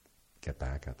get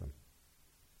back at them.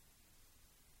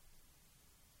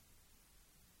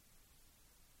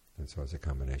 And so it's a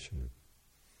combination.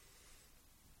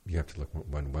 You have to look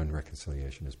when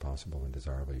reconciliation is possible and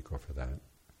desirable, you go for that.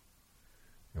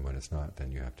 And when it's not,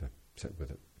 then you have to sit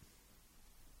with it.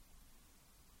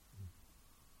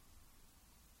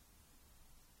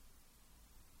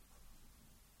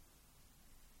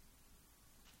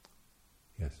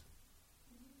 Yes?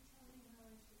 Can you tell me how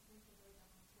I should think of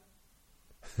Vedanta?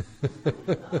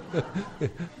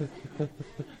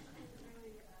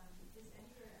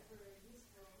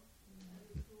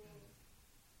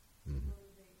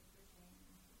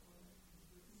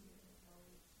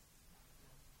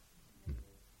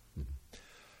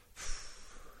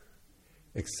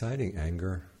 Exciting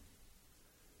anger,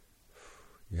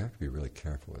 you have to be really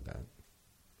careful with that.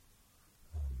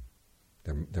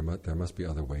 There must be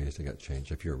other ways to get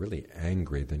change. If you're really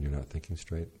angry, then you're not thinking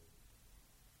straight.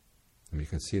 And you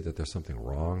can see that there's something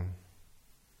wrong,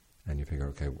 and you figure,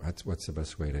 okay, what's the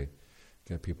best way to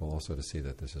get people also to see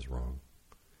that this is wrong,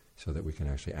 so that we can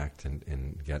actually act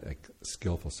and get a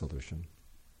skillful solution.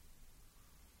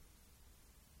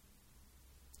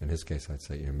 In his case, I'd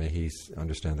say, may he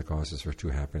understand the causes for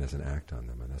true happiness and act on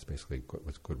them, and that's basically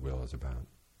what goodwill is about.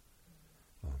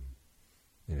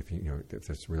 And if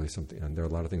there's really something, and there are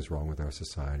a lot of things wrong with our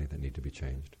society that need to be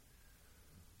changed,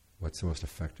 what's the most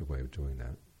effective way of doing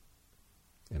that?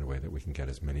 In a way that we can get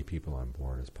as many people on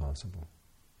board as possible.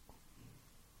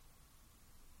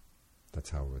 That's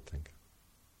how I would think.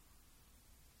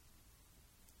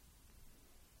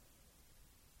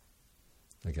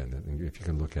 Again, if you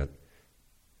can look at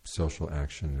social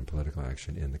action and political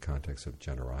action in the context of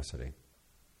generosity,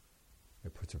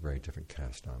 it puts a very different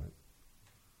cast on it.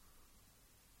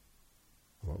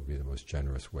 What would be the most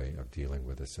generous way of dealing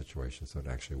with a situation so it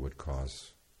actually would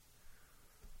cause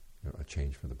a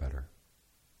change for the better?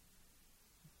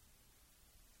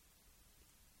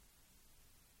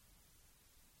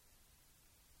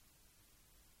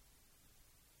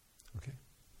 Okay.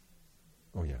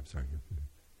 Oh yeah, I'm sorry.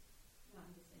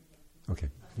 Okay.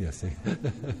 Yes.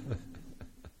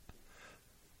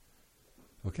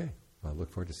 Okay. Well, I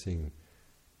look forward to seeing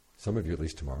some of you at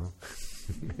least tomorrow.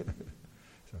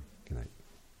 So, good night.